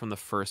learned from the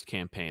first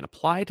campaign,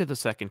 apply it to the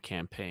second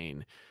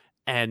campaign,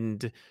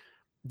 and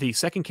the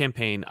second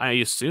campaign, I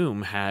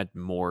assume, had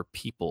more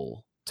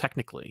people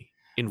technically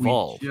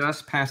involved. We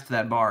just passed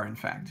that bar, in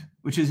fact,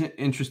 which is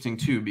interesting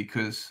too,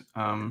 because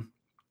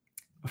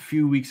a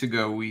few weeks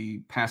ago we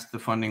passed the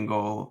funding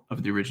goal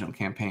of the original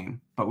campaign,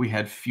 but we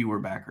had fewer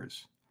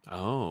backers.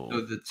 Oh.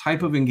 So the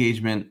type of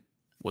engagement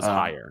was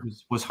higher.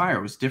 Was higher,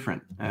 was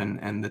different.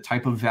 And the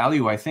type of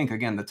value, I think,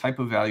 again, the type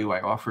of value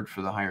I offered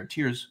for the higher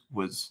tiers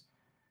was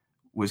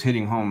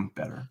hitting home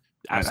better.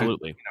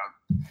 Absolutely.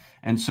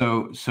 And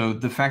so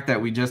the fact that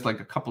we just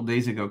like a couple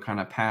days ago kind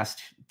of passed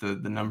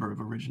the number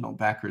of original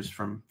backers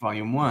from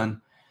volume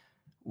 1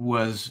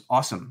 was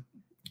awesome.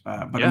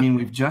 But I mean,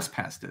 we've just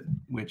passed it,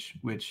 which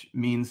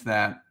means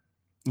that,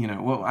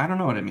 well, I don't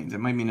know what it means. It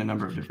might mean a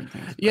number of different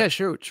things. Yeah,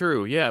 sure,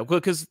 true. Yeah, well,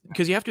 because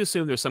you have to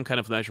assume there's some kind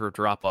of measure of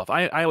drop off.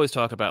 I always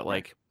talk about,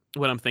 like,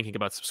 when I'm thinking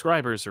about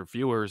subscribers or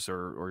viewers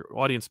or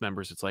audience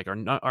members, it's like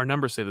our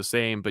numbers stay the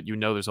same, but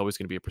there's always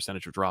going to be a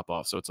percentage of drop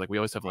off. So it's like we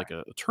always have like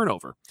a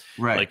turnover.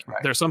 Right. Like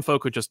there's some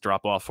folk who just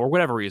drop off for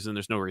whatever reason.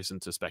 There's no reason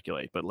to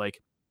speculate, but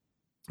like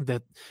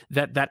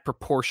that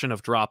proportion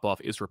of drop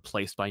off is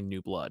replaced by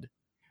new blood.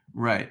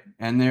 Right.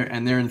 And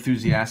they're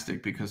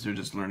enthusiastic because they're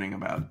just learning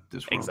about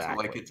this world.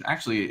 Exactly. So like it's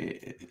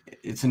actually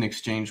it's an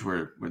exchange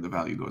where the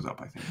value goes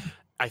up, I think.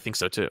 I think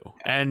so too.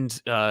 And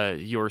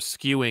you're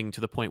skewing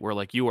to the point where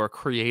like you are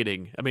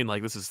creating, I mean,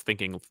 like this is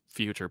thinking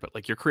future, but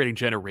like you're creating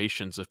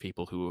generations of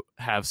people who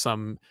have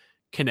some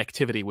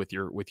connectivity with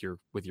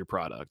your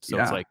product.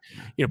 So it's like,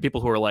 people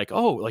who are like,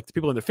 oh, like the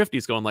people in their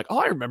 50s going like, oh,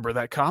 I remember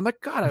that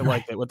comic. God, I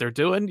like that, what they're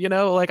doing.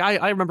 Like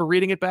I remember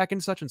reading it back in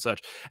such and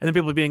such. And then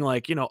people being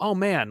like, oh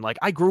man, like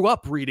I grew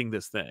up reading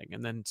this thing.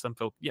 And then some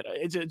folk,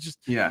 it's just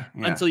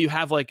until you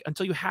have like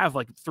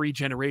 3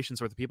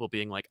 generations worth of people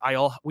being like,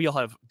 we all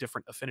have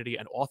different affinity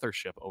and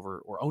authorship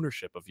over or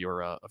ownership of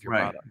your product.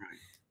 Right.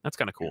 That's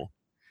kind of cool.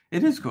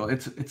 It is cool.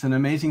 It's an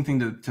amazing thing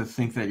to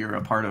think that you're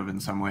a part of in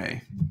some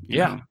way. You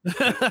know,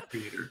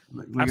 creator.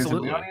 Like Absolutely. I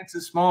said, the audience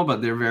is small,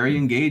 but they're very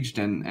engaged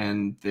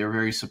and they're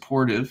very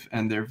supportive,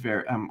 and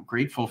I'm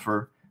grateful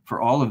for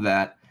all of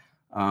that.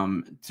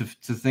 To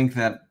think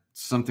that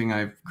something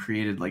I've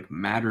created like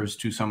matters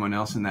to someone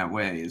else in that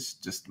way is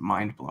just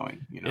mind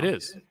blowing. It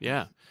is.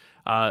 Yeah.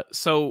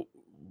 So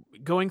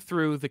going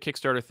through the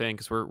Kickstarter thing,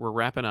 because we're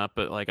wrapping up,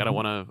 but like I don't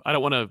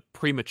want to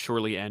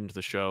prematurely end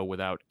the show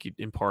without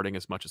imparting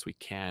as much as we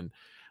can.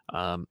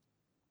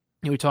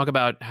 We talk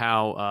about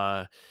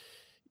how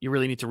you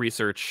really need to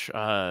research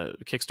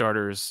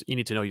Kickstarters. You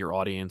need to know your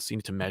audience. You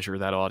need to measure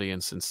that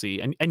audience and see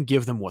and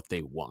give them what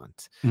they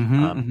want.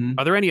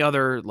 Are there any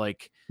other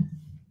like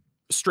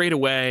straight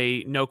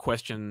away, no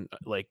question,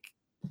 like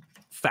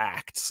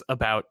facts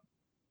about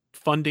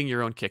funding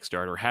your own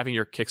Kickstarter, having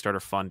your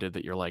Kickstarter funded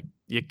that you're like,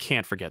 you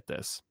can't forget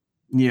this?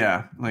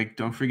 Yeah, like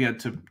don't forget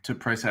to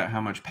price out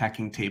how much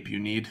packing tape you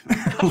need,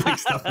 like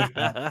stuff like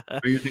that.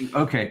 Or you think,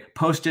 okay,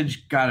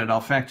 postage, got it, I'll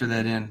factor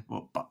that in.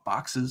 Well,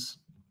 boxes.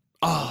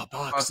 Oh,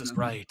 boxes,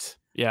 right?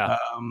 Yeah.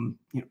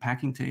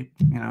 Packing tape.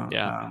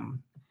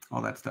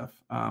 All that stuff.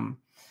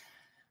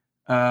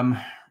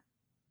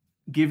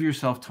 Give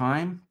yourself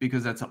time,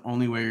 because that's the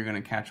only way you're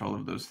going to catch all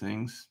of those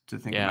things, to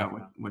think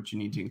about what you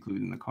need to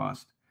include in the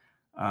cost.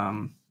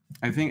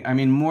 I think,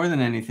 more than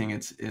anything,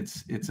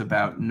 it's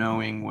about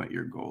knowing what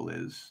your goal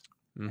is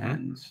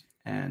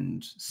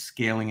and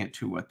scaling it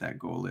to what that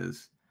goal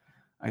is.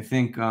 I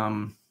think,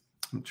 I'm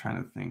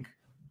trying to think.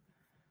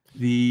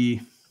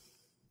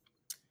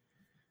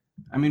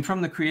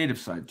 From the creative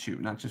side too,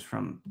 not just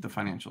from the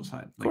financial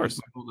side. Like, of course. Is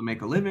my goal to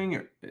make a living?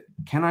 Or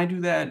can I do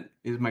that?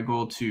 Is my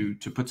goal to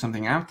put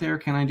something out there?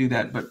 Can I do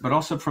that? But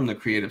also from the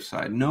creative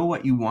side, know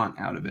what you want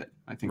out of it.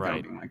 I think that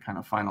would be my kind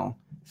of final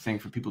thing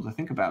for people to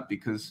think about,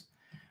 because,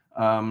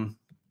 at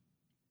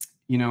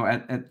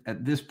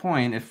this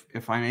point,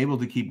 if I'm able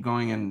to keep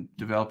going and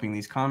developing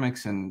these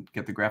comics and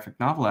get the graphic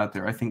novel out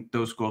there, I think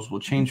those goals will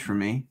change for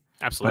me.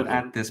 Absolutely. But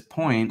at this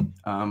point,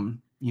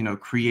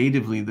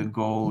 creatively, the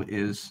goal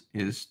is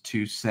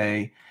to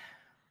say,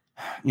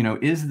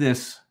 is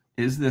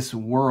this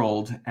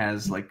world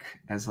as like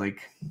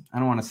I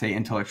don't want to say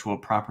intellectual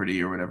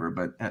property or whatever,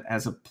 but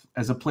as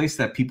a place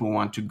that people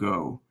want to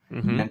go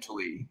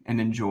mentally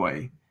and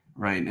enjoy,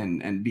 right,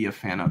 and be a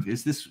fan of.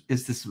 Is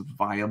this a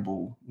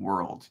viable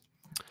world?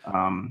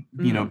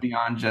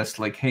 Beyond just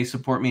like, hey,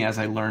 support me as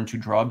I learn to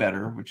draw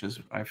better, which is,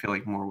 I feel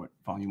like, more what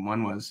Volume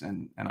 1 was,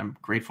 and I'm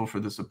grateful for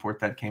the support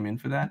that came in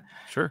for that.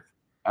 Sure.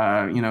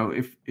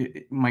 If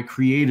my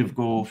creative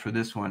goal for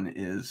this one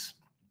is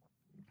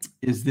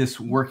is this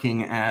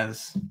working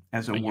as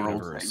a world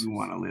universe. that you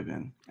want to live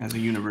in, as a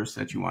universe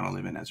that you want to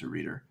live in as a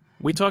reader?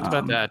 We talked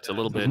about that a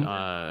little bit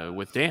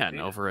with Dan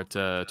over at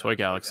Toy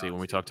Galaxy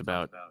when we talked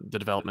about the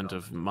development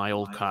of my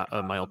old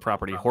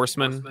property,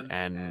 Horseman,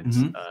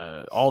 and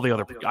all the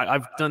other.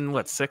 I've done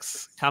what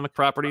 6 comic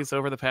properties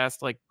over the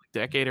past like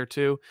decade or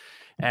two,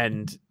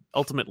 and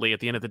ultimately at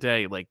the end of the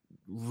day, like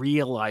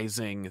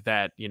realizing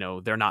that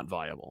they're not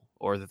viable,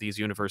 or that these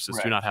universes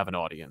do not have an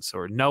audience,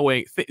 or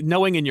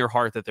knowing in your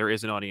heart that there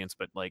is an audience,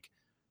 but like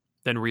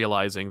then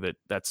realizing that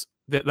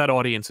that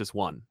audience is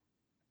one.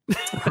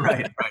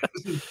 right.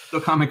 This is the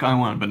comic I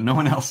want, but no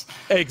one else.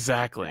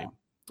 Exactly.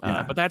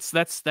 But that's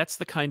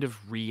the kind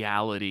of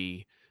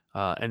reality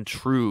and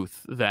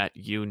truth that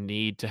you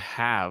need to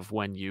have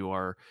when you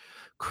are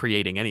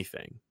creating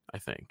anything. I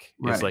think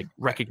is like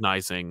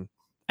recognizing,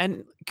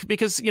 and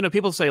because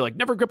people say like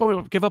never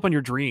give up on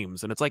your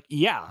dreams, and it's like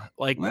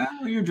like well,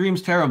 your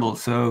dream's terrible,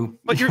 so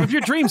but if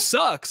your dream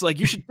sucks, like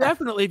you should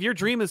definitely, if your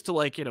dream is to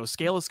like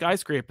scale a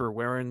skyscraper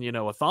wearing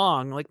a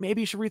thong, like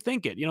maybe you should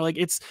rethink it. Like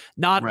it's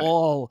not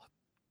all,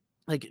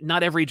 like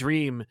not every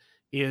dream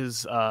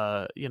is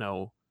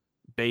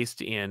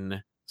based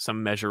in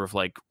some measure of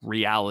like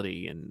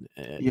reality and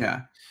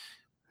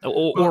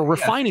or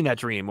refining that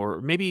dream, or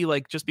maybe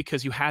like just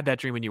because you had that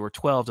dream when you were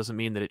 12 doesn't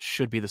mean that it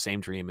should be the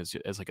same dream as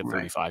like a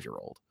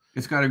 35-year-old.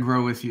 It's got to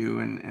grow with you,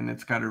 and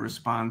it's got to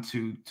respond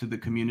to the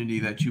community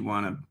that you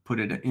want to put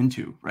it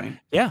into, right?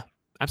 Yeah,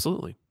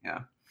 absolutely.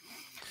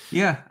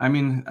 Yeah. I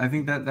mean, I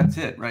think that's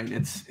it, right?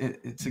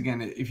 It's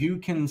again, if you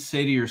can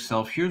say to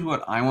yourself, here's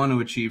what I want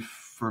to achieve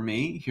for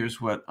me,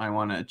 here's what I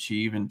want to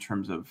achieve in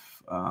terms of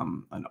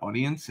an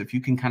audience. If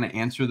you can kind of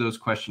answer those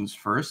questions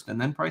first and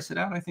then price it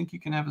out, I think you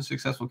can have a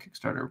successful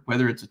Kickstarter.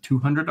 Whether it's a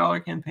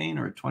 $200 campaign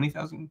or a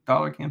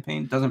 $20,000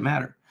 campaign, doesn't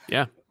matter.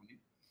 Yeah.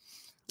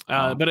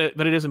 But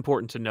it is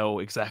important to know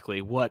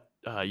exactly what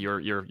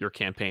your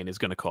campaign is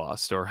going to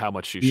cost, or how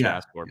much you should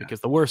ask for,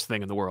 because the worst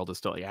thing in the world is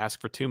to ask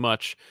for too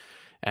much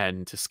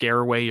and to scare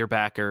away your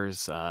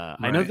backers.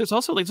 I know there's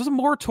also there's a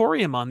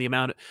moratorium on the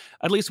amount.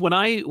 At least when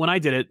I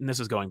did it, and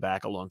this is going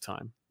back a long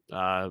time,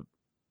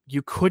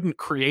 you couldn't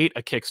create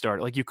a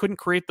Kickstarter. Like you couldn't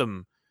create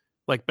them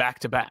like back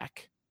to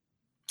back.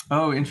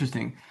 Oh,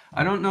 interesting.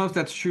 I don't know if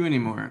that's true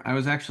anymore. I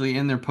was actually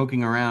in there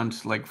poking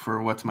around, like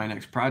for what's my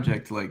next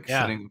project, like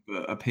setting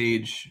up a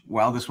page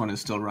while this one is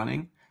still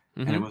running,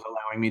 and it was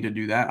allowing me to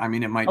do that. I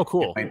mean, it might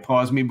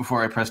pause me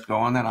before I pressed go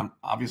on that. I'm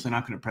obviously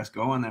not going to press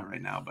go on that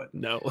right now, but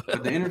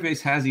but the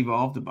interface has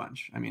evolved a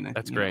bunch. I mean,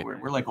 that's great.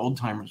 We're like old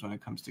timers when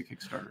it comes to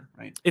Kickstarter,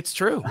 right? It's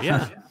true.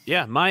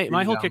 Yeah.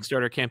 My whole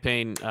Kickstarter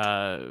campaign,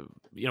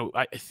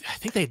 I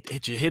think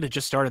it had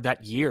just started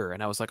that year,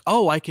 and I was like,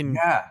 oh, I can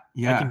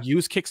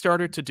use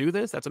Kickstarter to do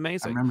this. That's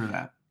amazing. I remember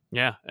that.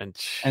 Yeah, and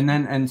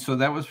so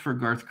that was for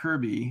Garth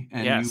Kirby,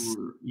 and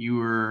you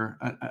were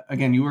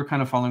again, you were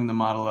kind of following the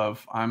model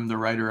of, I'm the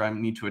writer, I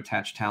need to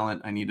attach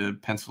talent, I need a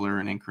penciler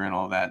and inker and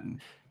all that, and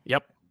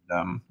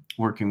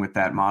working with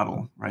that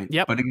model, right?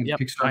 But again,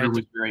 Kickstarter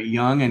was very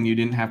young, and you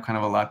didn't have kind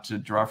of a lot to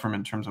draw from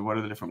in terms of what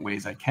are the different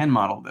ways I can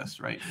model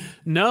this, right?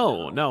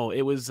 No,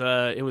 it was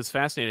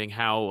fascinating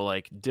how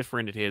like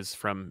different it is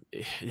from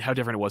how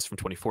different it was from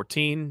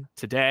 2014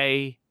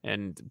 today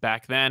and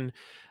back then.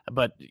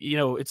 But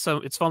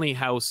it's funny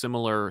how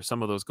similar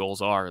some of those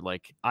goals are.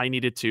 Like I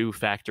needed to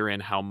factor in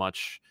how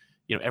much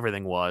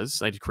everything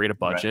was. I had to create a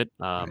budget.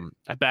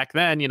 Back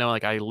then,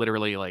 like I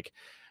literally like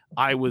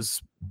I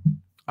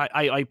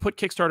put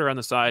Kickstarter on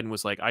the side and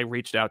was like, I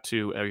reached out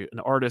to an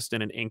artist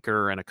and an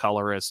inker and a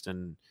colorist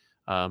and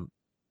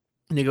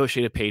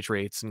negotiated page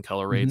rates and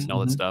color rates and all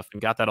that stuff,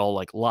 and got that all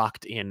like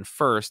locked in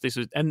first. This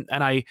is and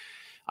I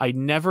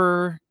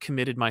never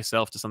committed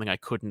myself to something I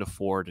couldn't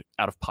afford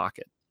out of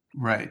pocket.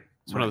 Right.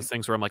 It's one of those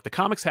things where I'm like, the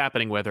comic's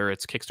happening whether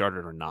it's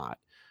Kickstarted or not.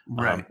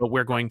 But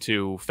we're going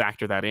to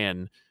factor that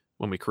in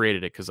when we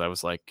created it, because I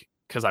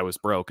was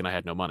broke and I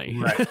had no money.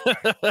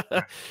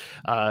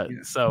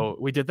 So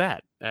we did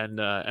that, and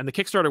the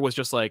Kickstarter was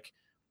just like,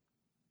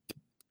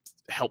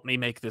 help me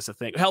make this a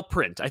thing, help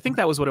print. I think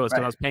that was what it was,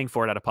 because I was paying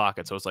for it out of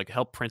pocket. So it was like,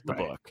 help print the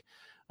book.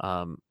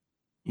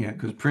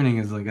 Because printing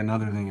is like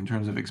another thing in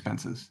terms of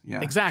expenses.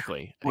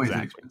 Exactly.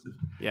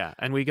 Yeah,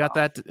 and we got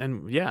that,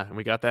 and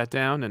we got that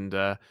down,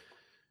 and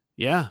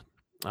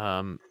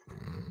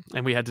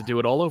and we had to do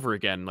it all over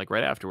again, like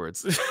right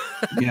afterwards. It's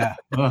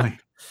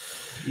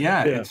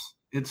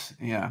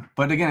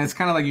but again, it's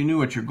kind of like you knew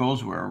what your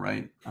goals were,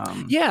 right?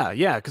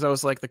 Because I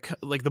was like,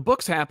 the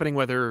book's happening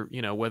whether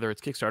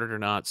it's Kickstarted or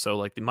not. So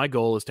like my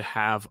goal is to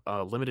have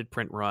a limited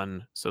print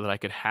run so that I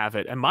could have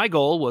it, and my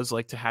goal was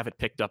like to have it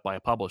picked up by a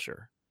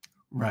publisher.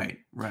 Right.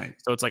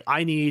 So it's like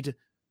I need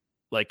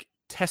like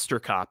tester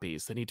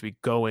copies that need to be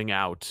going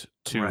out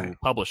to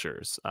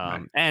publishers,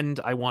 and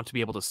I want to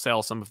be able to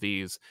sell some of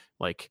these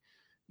like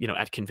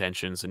at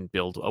conventions and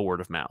build a word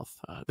of mouth.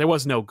 There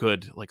was no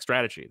good like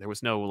strategy. There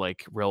was no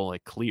like real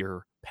like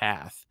clear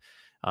path,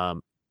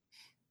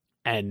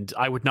 and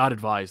I would not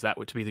advise that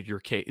to be your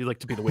case, like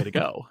to be the way to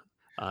go.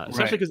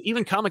 Especially Right. because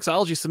even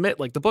Comixology Submit,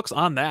 like the books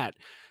on that,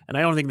 and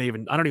I don't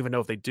even know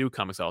if they do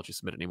Comixology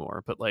Submit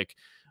anymore, but like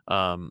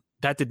that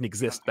didn't I don't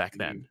exist think back they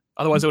do. then.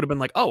 Otherwise, it would have been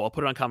like, oh, I'll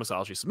put it on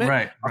Comixology Submit.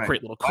 Right, I'll right.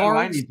 create little Why do I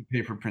cards. need to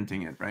pay for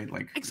printing it, right?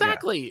 Like, yeah,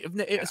 Exactly.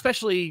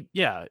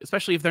 yeah.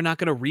 Especially if they're not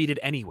going to read it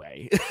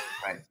anyway.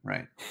 Right,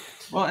 right.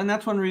 Well, and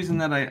that's one reason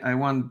that I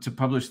wanted to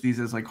publish these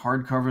as like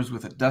hardcovers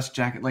with a dust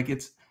jacket. Like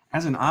it's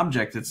as an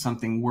object, it's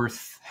something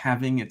worth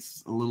having.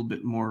 It's a little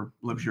bit more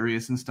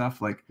luxurious and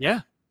stuff. Like,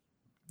 Yeah.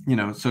 you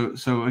know,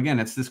 so again,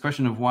 it's this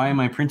question of why am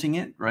I printing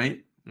it,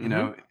 right? You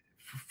know,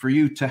 for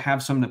you to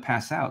have some to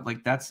pass out,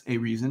 like that's a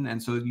reason,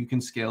 and so you can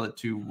scale it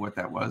to what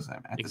that was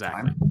at the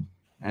Exactly. time.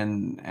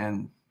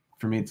 And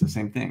for me, it's the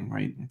same thing,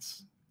 right?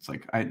 It's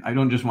like I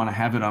don't just want to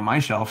have it on my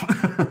shelf.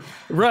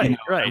 Right, You know,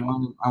 right.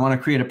 I want to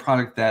create a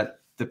product that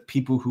the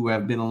people who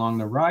have been along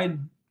the ride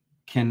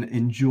can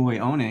enjoy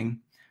owning.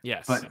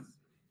 Yes. But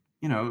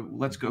you know,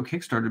 let's go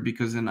Kickstarter,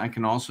 because then I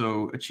can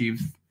also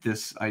achieve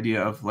this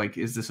idea of like,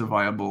 is this a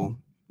viable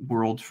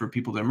world for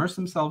people to immerse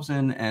themselves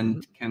in,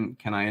 and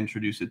can I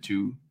introduce it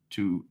to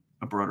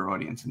a broader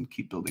audience and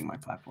keep building my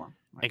platform?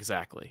 Right?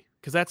 Exactly.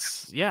 Because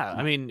that's,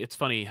 I mean, it's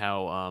funny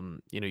how,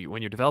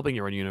 when you're developing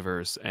your own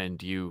universe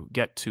and you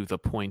get to the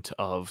point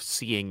of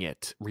seeing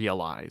it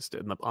realized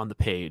on the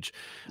page,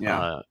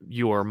 Yeah.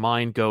 your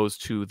mind goes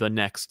to the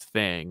next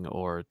thing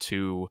or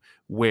to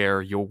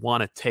where you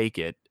want to take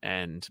it.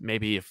 And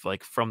maybe if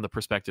like from the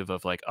perspective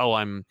of like, oh,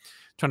 I'm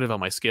trying to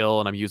develop my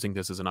skill and I'm using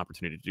this as an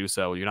opportunity to do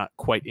so, you're not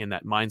quite in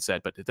that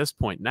mindset. But at this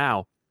point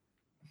now,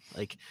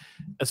 like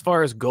as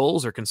far as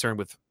goals are concerned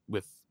with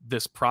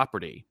this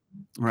property,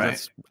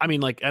 Right. I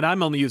mean, like, and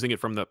I'm only using it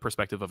from the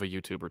perspective of a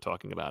YouTuber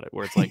talking about it,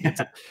 where it's like it's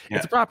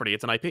a property,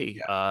 it's an IP.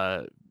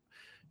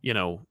 You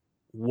know,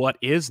 what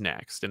is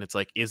next? And it's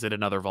like, is it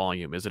another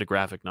volume? Is it a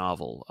graphic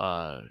novel?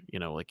 You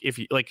know, like if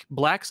you like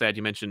Black Sad,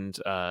 you mentioned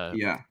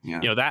Yeah. you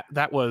know,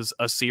 that was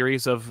a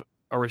series of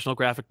original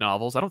graphic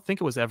novels. I don't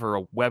think it was ever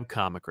a web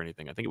comic or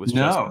anything. I think it was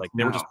just like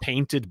they were just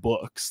painted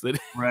books that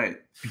Right.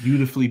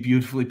 Beautifully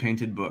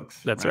painted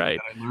books. That's right.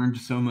 That I learned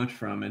so much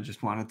from and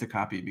just wanted to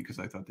copy because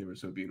I thought they were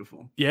so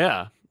beautiful.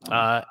 Yeah.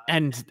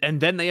 And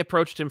then they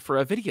approached him for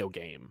a video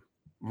game.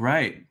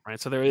 Right.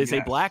 So there is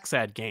a Black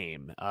Sad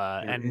game.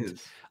 And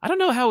is. I don't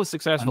know how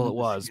successful it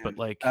was, but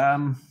like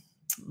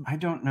I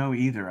don't know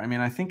either. I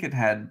mean, I think it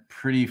had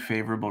pretty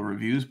favorable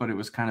reviews, but it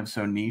was kind of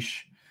so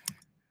niche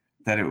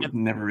that it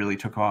never really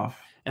took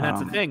off. And that's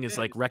the thing, is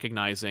like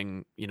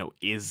recognizing, you know,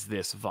 is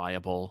this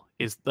viable?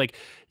 Is like,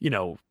 you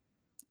know,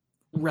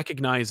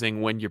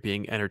 recognizing when you're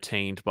being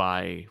entertained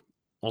by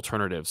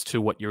alternatives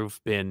to what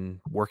you've been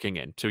working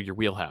in, to your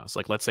wheelhouse.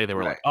 Like, let's say they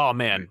were like, oh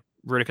man,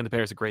 Riddick and the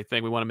Bear is a great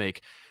thing. We want to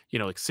make, you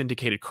know, like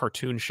syndicated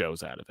cartoon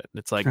shows out of it. And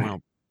it's like,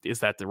 well, is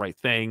that the right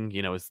thing?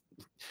 You know, it's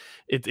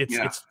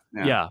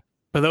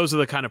but those are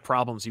the kind of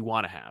problems you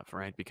want to have,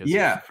 right? Because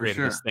you've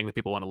created this thing that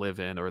people want to live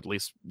in, or at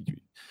least,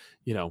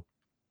 you know,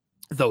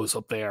 those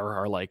up there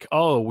are like,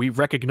 oh, we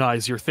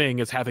recognize your thing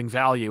as having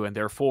value, and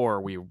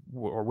therefore we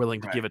are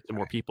willing to give it to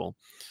more people.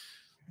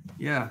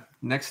 Yeah.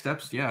 Next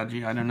steps. Yeah.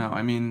 Gee, I don't know.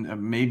 I mean,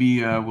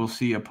 maybe we'll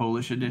see a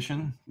Polish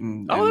edition.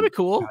 That'd be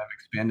cool. Kind of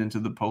expand into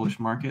the Polish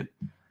market.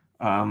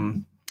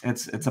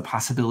 It's a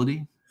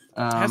possibility.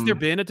 Has there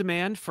been a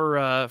demand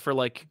for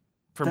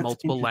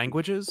multiple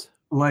languages?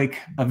 Like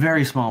a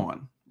very small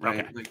one.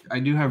 Right. Okay. Like I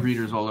do have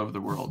readers all over the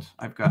world.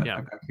 I've got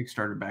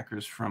Kickstarter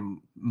backers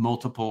from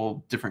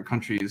multiple different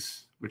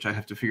countries, which I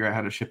have to figure out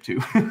how to ship to.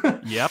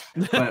 Yep.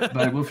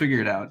 but we'll figure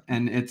it out.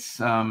 And it's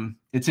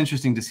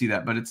interesting to see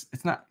that, but it's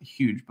not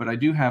huge. But I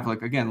do have,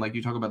 like, again, like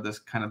you talk about this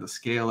kind of the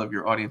scale of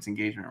your audience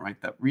engagement, right?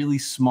 That really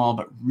small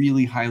but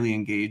really highly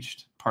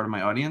engaged part of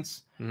my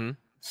audience. Mm-hmm.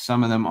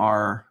 Some of them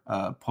are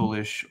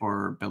Polish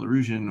or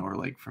Belarusian or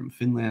like from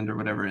Finland or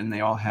whatever, and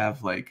they all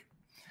have like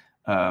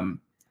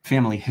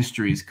family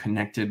histories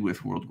connected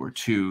with World War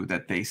II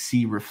that they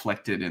see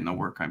reflected in the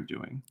work I'm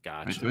doing.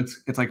 Gotcha. Right? So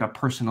it's like a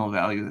personal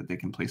value that they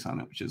can place on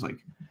it, which is like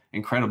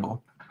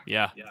incredible.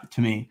 Yeah.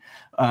 To me.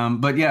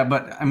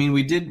 But I mean,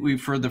 we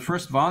for the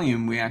first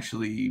volume, we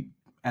actually,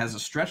 as a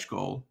stretch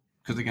goal,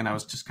 because again, I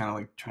was just kind of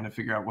like trying to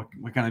figure out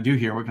what can I do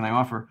here? What can I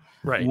offer?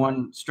 Right.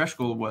 One stretch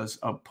goal was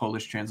a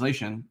Polish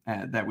translation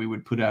that we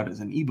would put out as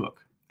an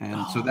ebook.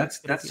 And so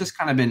that's just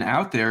kind of been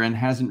out there and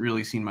hasn't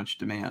really seen much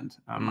demand.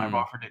 I've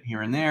offered it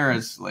here and there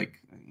as like,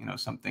 you know,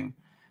 something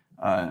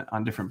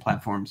on different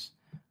platforms.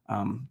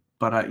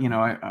 But you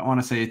know, I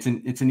want to say it's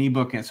an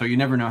ebook, and so you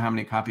never know how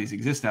many copies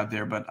exist out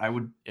there. But I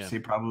would say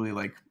probably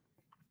like,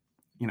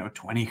 you know,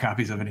 20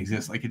 copies of it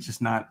exist. Like it's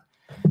just not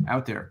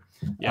out there.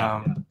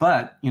 Yeah.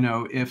 But you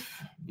know,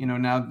 if you know,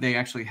 now they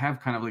actually have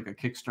kind of like a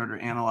Kickstarter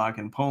analog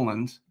in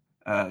Poland.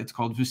 It's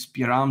called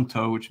Wspieram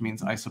to, which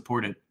means I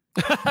support it.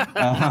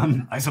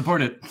 I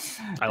support it.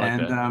 I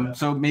like that.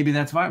 So maybe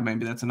that's viable.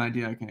 Maybe that's an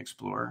idea I can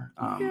explore.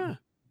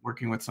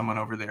 Working with someone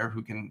over there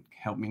who can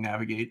help me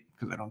navigate,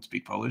 because I don't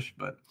speak Polish.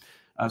 But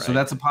so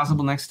that's a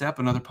possible next step.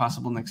 Another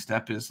possible next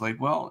step is like,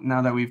 well,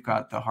 now that we've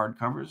got the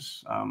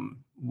hardcovers,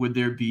 would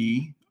there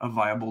be a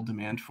viable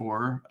demand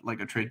for like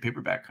a trade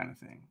paperback kind of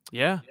thing.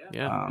 Yeah.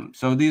 Yeah.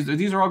 So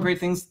these are all great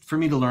things for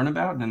me to learn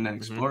about and then Mm-hmm.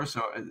 explore.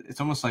 So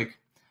it's almost like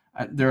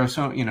there's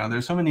so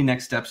many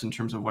next steps in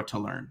terms of what to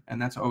learn,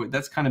 and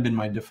that's kind of been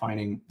my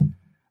defining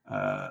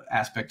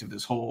aspect of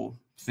this whole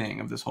thing,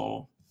 of this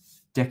whole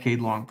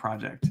decade-long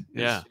project.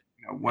 Is,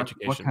 what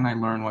can I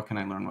learn? What can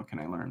I learn? What can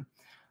I learn?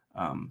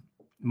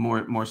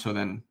 More so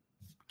than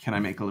can I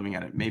make a living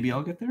at it? Maybe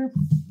I'll get there,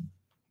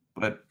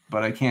 but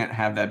I can't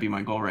have that be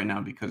my goal right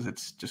now because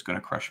it's just going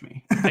to crush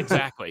me.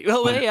 Exactly.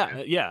 Well, yeah.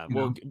 You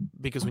Well, know?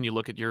 because when you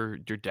look at your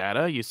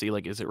data, you see,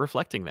 like, is it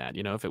reflecting that?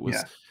 You know, if it was,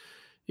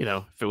 Yeah.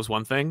 if it was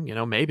one thing,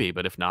 maybe,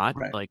 but if not,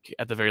 Right. like,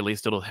 at the very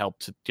least, it'll help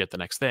to get the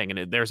next thing.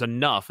 And there's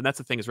enough. And that's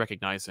the thing, is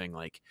recognizing,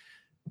 like,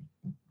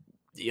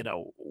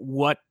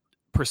 what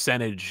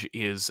percentage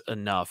is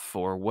enough,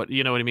 or what,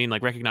 you know what I mean?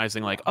 Like,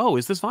 recognizing, like, oh,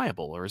 is this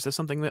viable, or is this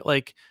something that,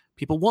 like,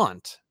 people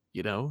want?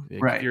 Like,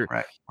 Right.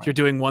 if you're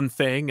doing one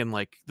thing and,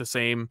 like, the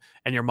same,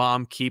 and your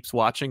mom keeps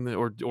watching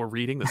or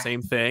reading the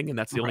same thing, and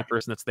that's the only Right.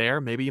 person that's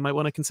there, maybe you might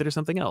want to consider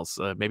something else.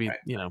 Maybe,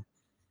 Right.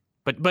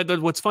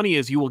 But what's funny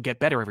is you will get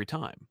better every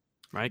time,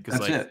 right? Because,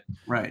 That's like, it.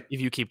 Right. if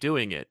you keep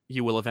doing it,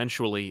 you will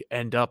eventually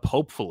end up,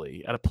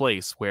 hopefully, at a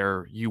place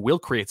where you will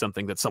create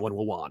something that someone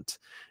will want.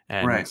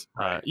 And Right.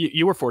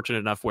 you were fortunate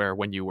enough where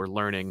when you were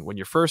learning, when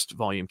your first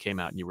volume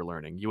came out and you were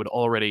learning, you would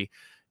already.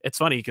 It's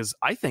funny because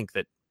I think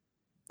that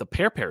the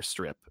Pear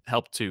strip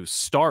helped to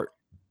start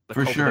the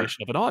For sure.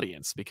 cultivation of an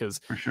audience, because,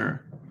 For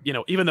sure.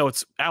 even though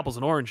it's apples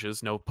and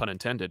oranges, no pun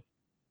intended,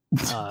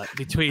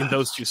 between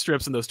those two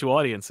strips and those two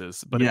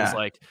audiences, but it was Yeah.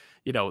 like,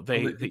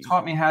 They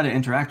taught me how to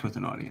interact with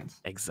an audience.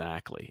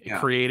 exactly.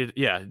 It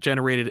Yeah.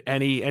 generated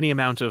any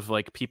amount of,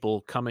 like,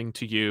 people coming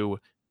to you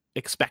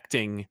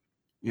expecting,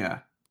 Yeah.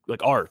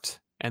 like, art,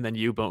 and then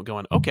you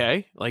going,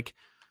 okay, like,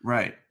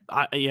 Right.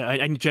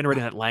 I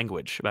generated that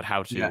language about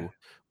how to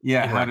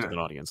Yeah. How interact with to an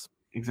audience.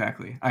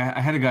 exactly. I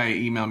had a guy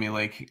email me,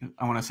 like,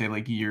 I want to say,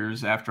 like,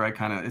 years after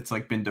it's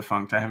like been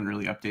defunct. I haven't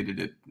really updated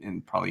it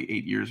in probably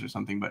 8 years or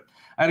something, but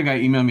I had a guy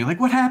email me like,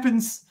 what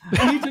happens?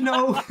 I need to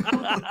know.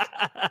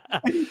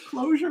 I need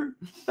closure.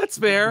 That's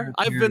fair.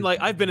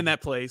 I've been in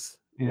that place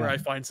where Yeah. I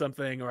find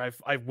something, or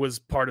I was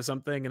part of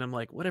something, and I'm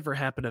like, whatever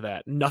happened to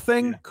that?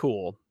 Nothing? Yeah.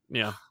 Cool.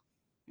 Yeah.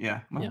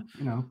 Yeah. Well,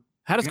 Yeah.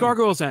 How does Yeah.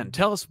 Gargoyles end?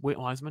 Tell us,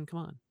 Wiseman. Come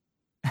on.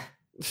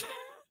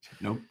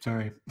 Nope.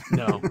 Sorry.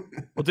 No.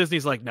 Well,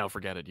 Disney's like, no,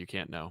 forget it. You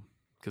can't know,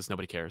 because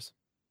nobody cares.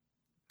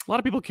 A lot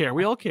of people care.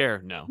 We all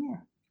care. No. Yeah.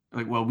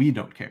 Like, well, we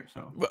don't care.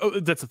 So Well,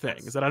 that's the thing,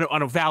 is that I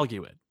don't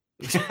value it.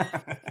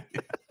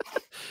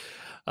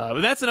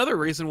 But that's another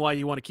reason why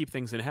you want to keep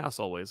things in house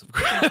always.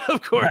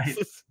 Of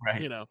course.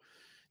 Right.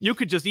 You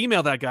could just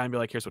email that guy and be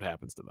like, here's what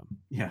happens to them.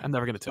 Yeah. I'm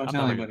never going to tell. Don't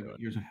I'm tell never anybody. gonna do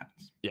it. Here's what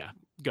happens.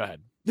 Go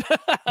ahead.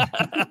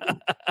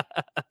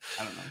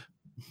 I don't know.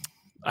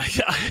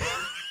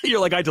 You're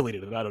like, I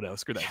deleted it. I don't know.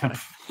 Screw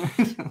that.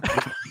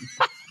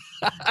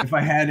 If I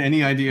had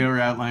any idea or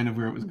outline of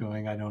where it was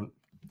going, I don't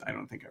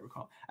think I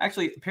recall.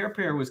 Actually,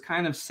 Pear was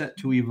kind of set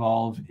to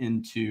evolve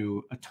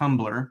into a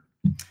Tumblr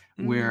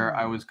where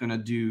I was going to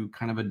do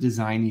kind of a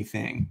designy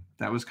thing.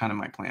 That was kind of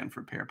my plan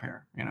for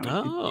Pear.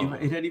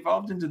 It had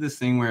evolved into this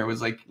thing where it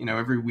was like,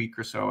 every week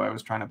or so I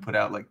was trying to put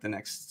out like the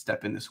next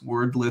step in this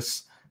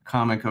wordless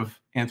comic of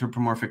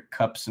anthropomorphic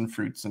cups and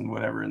fruits and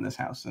whatever in this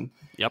house.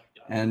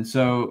 And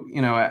so,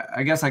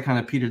 I guess I kind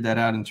of petered that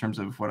out in terms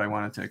of what I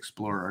wanted to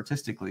explore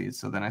artistically.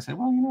 So then I said,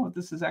 well,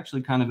 this is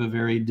actually kind of a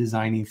very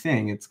designy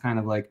thing. It's kind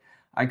of like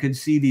I could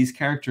see these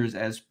characters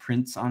as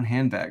prints on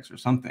handbags or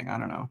something. I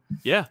don't know.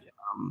 Yeah.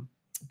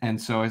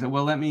 And so I said,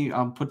 well,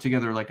 I'll put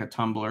together like a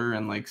Tumblr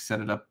and like set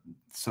it up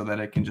so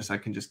that I can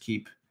just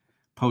keep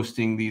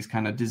posting these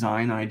kind of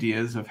design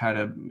ideas of how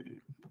to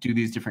do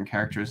these different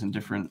characters and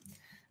different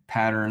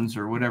patterns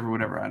or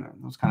whatever. I don't know.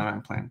 That was kind of my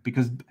plan,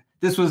 because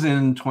this was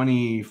in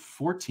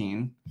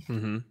 2014,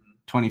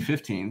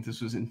 2015.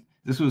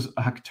 This was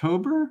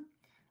October.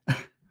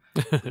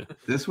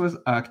 This was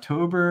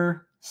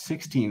October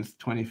 16th,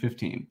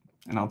 2015.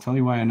 And I'll tell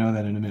you why I know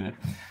that in a minute.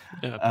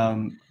 Yeah.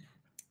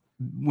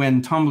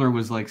 When Tumblr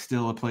was like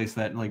still a place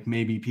that like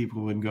maybe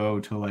people would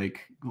go to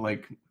like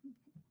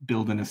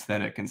build an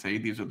aesthetic and say,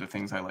 these are the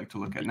things I like to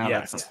look at. Now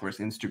that's of course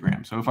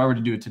Instagram. So if I were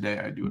to do it today,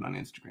 I'd do it on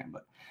Instagram.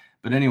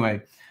 But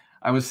anyway,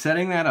 I was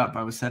setting that up.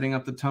 I was setting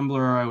up the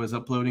Tumblr. I was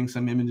uploading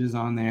some images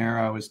on there.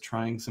 I was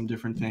trying some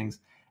different things.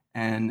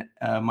 And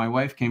my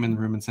wife came in the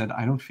room and said,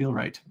 I don't feel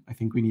right. I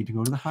think we need to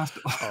go to the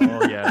hospital.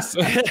 Oh, yes.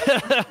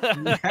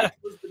 That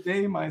was the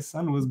day my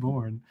son was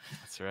born.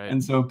 That's right.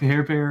 And so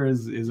Pear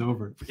is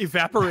over.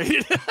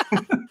 Evaporated.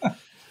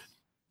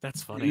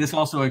 That's funny. And this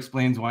also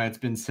explains why it's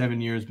been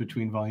 7 years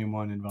between Volume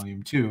 1 and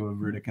Volume 2 of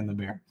Rudick and the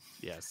Bear.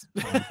 Yes.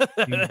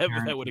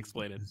 That would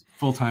explain it.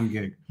 Full-time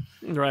gig.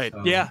 Right.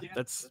 So, yeah.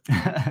 That's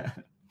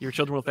your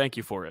children will thank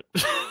you for it.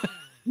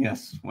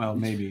 Yes. Well,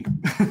 maybe.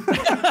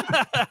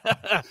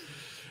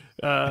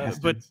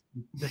 But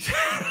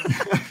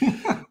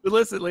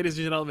listen, ladies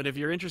and gentlemen, if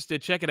you're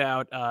interested, check it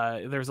out.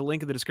 There's a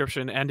link in the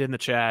description and in the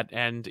chat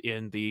and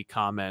in the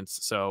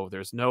comments. So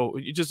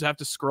you just have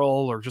to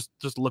scroll or just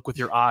look with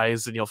your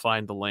eyes and you'll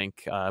find the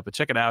link. But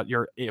check it out.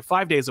 You're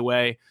 5 days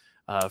away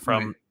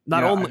from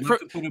not only I'd love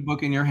to put a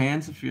book in your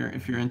hands if you're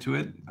into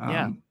it.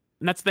 Yeah, and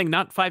that's the thing.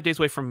 Not 5 days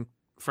away from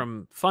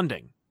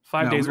funding.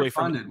 5 days away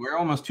from funded. We're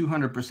almost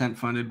 200%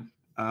 funded.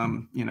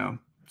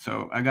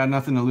 So I got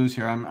nothing to lose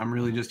here. I'm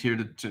really just here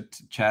to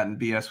chat and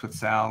BS with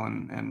Sal,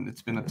 and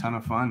it's been a ton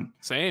of fun.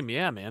 Same,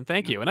 yeah, man.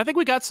 Thank you. And I think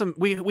we got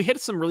we hit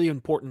some really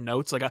important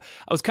notes. Like I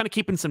was kind of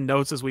keeping some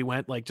notes as we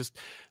went, like just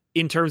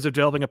in terms of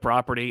developing a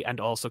property and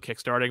also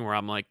kickstarting, where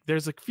I'm like,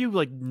 there's a few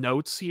like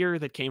notes here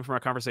that came from our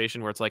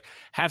conversation where it's like,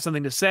 have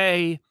something to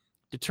say,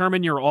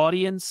 determine your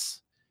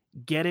audience,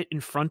 get it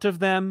in front of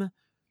them,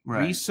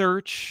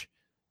 research,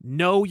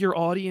 know your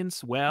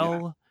audience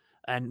well,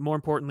 and more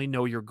importantly,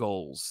 know your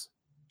goals.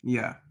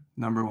 Yeah.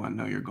 Number one,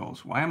 know your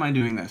goals. Why am I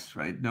doing this,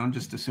 right? Don't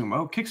just assume,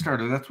 oh,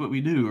 Kickstarter, that's what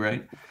we do,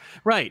 right?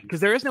 Right, because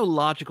there is no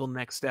logical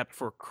next step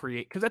for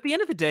because at the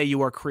end of the day,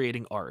 you are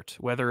creating art,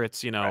 whether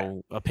it's,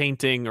 a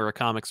painting or a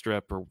comic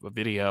strip or a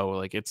video,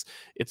 like it's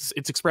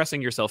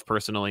expressing yourself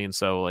personally. And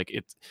so like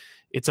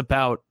it's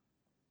about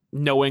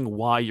knowing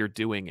why you're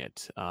doing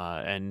it.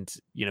 And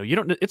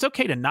it's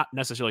okay to not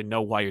necessarily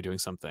know why you're doing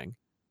something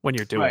when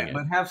you're doing it.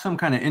 But have some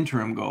kind of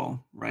interim goal,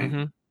 right?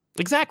 Mm-hmm.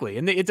 Exactly.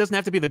 And it doesn't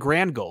have to be the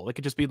grand goal. It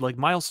could just be like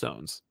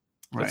milestones.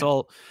 That's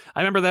all.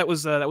 I remember that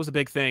was a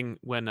big thing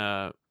when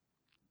our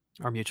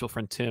mutual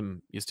friend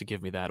Tim used to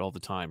give me that all the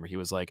time, where he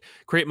was like,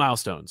 create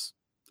milestones.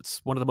 It's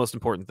one of the most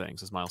important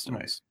things is milestones.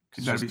 Right.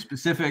 They got to be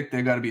specific.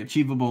 They got to be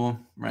achievable.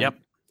 Right. Yep.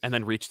 And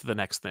then reach to the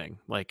next thing.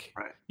 Like,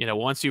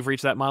 once you've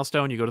reached that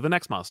milestone, you go to the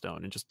next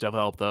milestone and just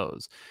develop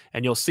those.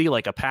 And you'll see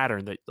like a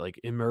pattern that like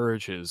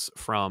emerges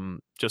from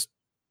just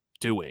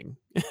doing.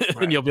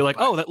 And you'll be like,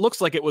 oh, that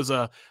looks like it was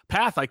a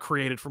path I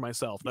created for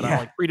myself that I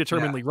like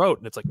predeterminedly wrote.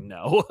 And it's like,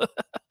 no.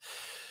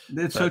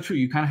 That's so true.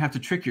 You kind of have to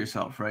trick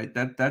yourself, right?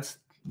 This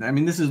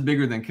is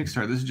bigger than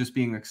Kickstarter. This is just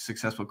being a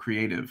successful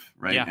creative,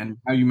 right? Yeah. And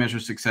how you measure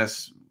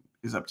success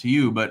is up to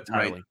you, but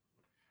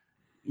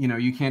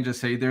you can't just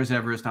say, there's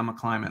Everest, I'm a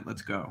climb it,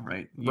 let's go,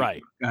 right?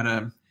 You've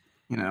gotta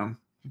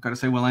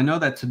say, well, I know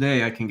that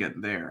today I can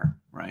get there,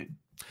 right?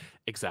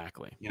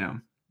 Exactly.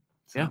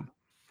 So.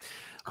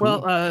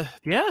 Cool. Well,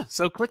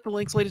 so click the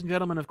links, ladies and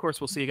gentlemen. Of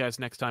course, we'll see you guys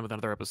next time with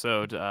another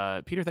episode.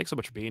 Peter, thanks so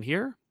much for being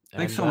here.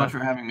 Thanks so much for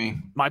having me.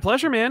 My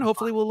pleasure, man.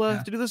 Hopefully we'll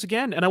have to do this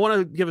again. And I want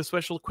to give a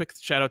special quick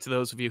shout out to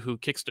those of you who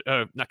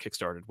not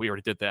kickstarted. We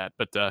already did that,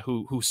 but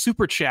who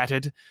super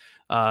chatted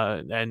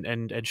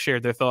and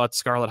shared their thoughts.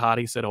 Scarlet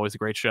Hottie said, always a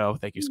great show.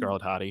 Thank you,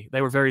 Scarlet Hottie.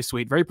 They were very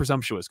sweet, very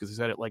presumptuous, because he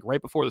said it like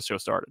right before the show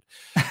started.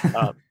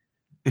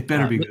 It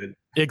better be good.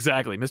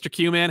 Exactly. Mr.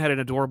 Q-Man had an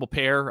adorable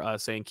pair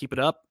saying, keep it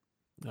up.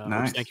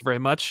 Nice. Thank you very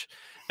much.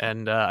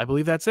 And I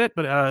believe that's it.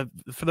 But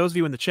for those of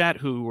you in the chat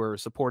who were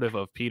supportive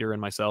of Peter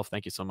and myself,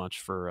 thank you so much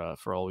for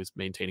always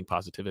maintaining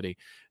positivity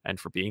and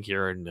for being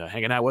here and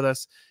hanging out with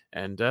us.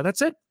 And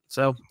that's it.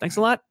 So thanks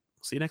a lot.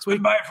 See you next week.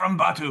 Goodbye from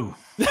Batu.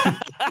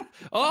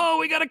 Oh,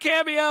 we got a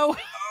cameo.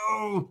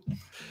 Oh,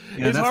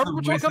 is Harbor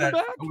Patrol coming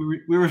back?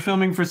 We were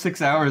filming for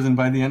 6 hours, and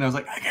by the end, I was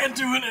like, I can't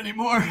do it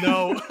anymore.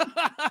 No.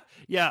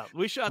 Yeah,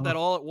 we shot that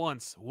all at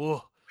once.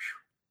 Whoa.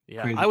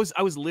 Yeah, crazy.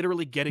 I was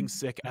literally getting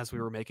sick as we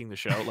were making the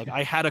show. Like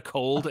I had a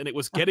cold and it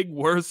was getting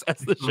worse as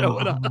the show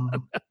went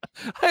on.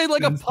 I had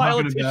like a pile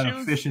of tissues.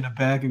 A fish in a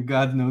bag and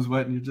God knows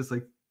what, and you're just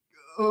like,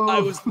 oh.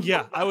 I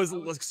was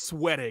like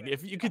sweating.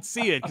 If you could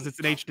see it because it's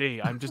in HD,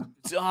 I'm just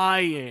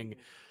dying.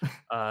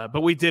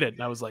 But we did it,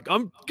 and I was like,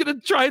 I'm gonna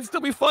try and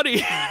still be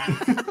funny.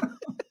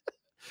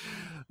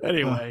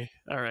 Anyway,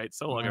 all right.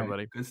 So long,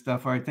 everybody. Good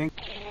stuff. All right, thanks.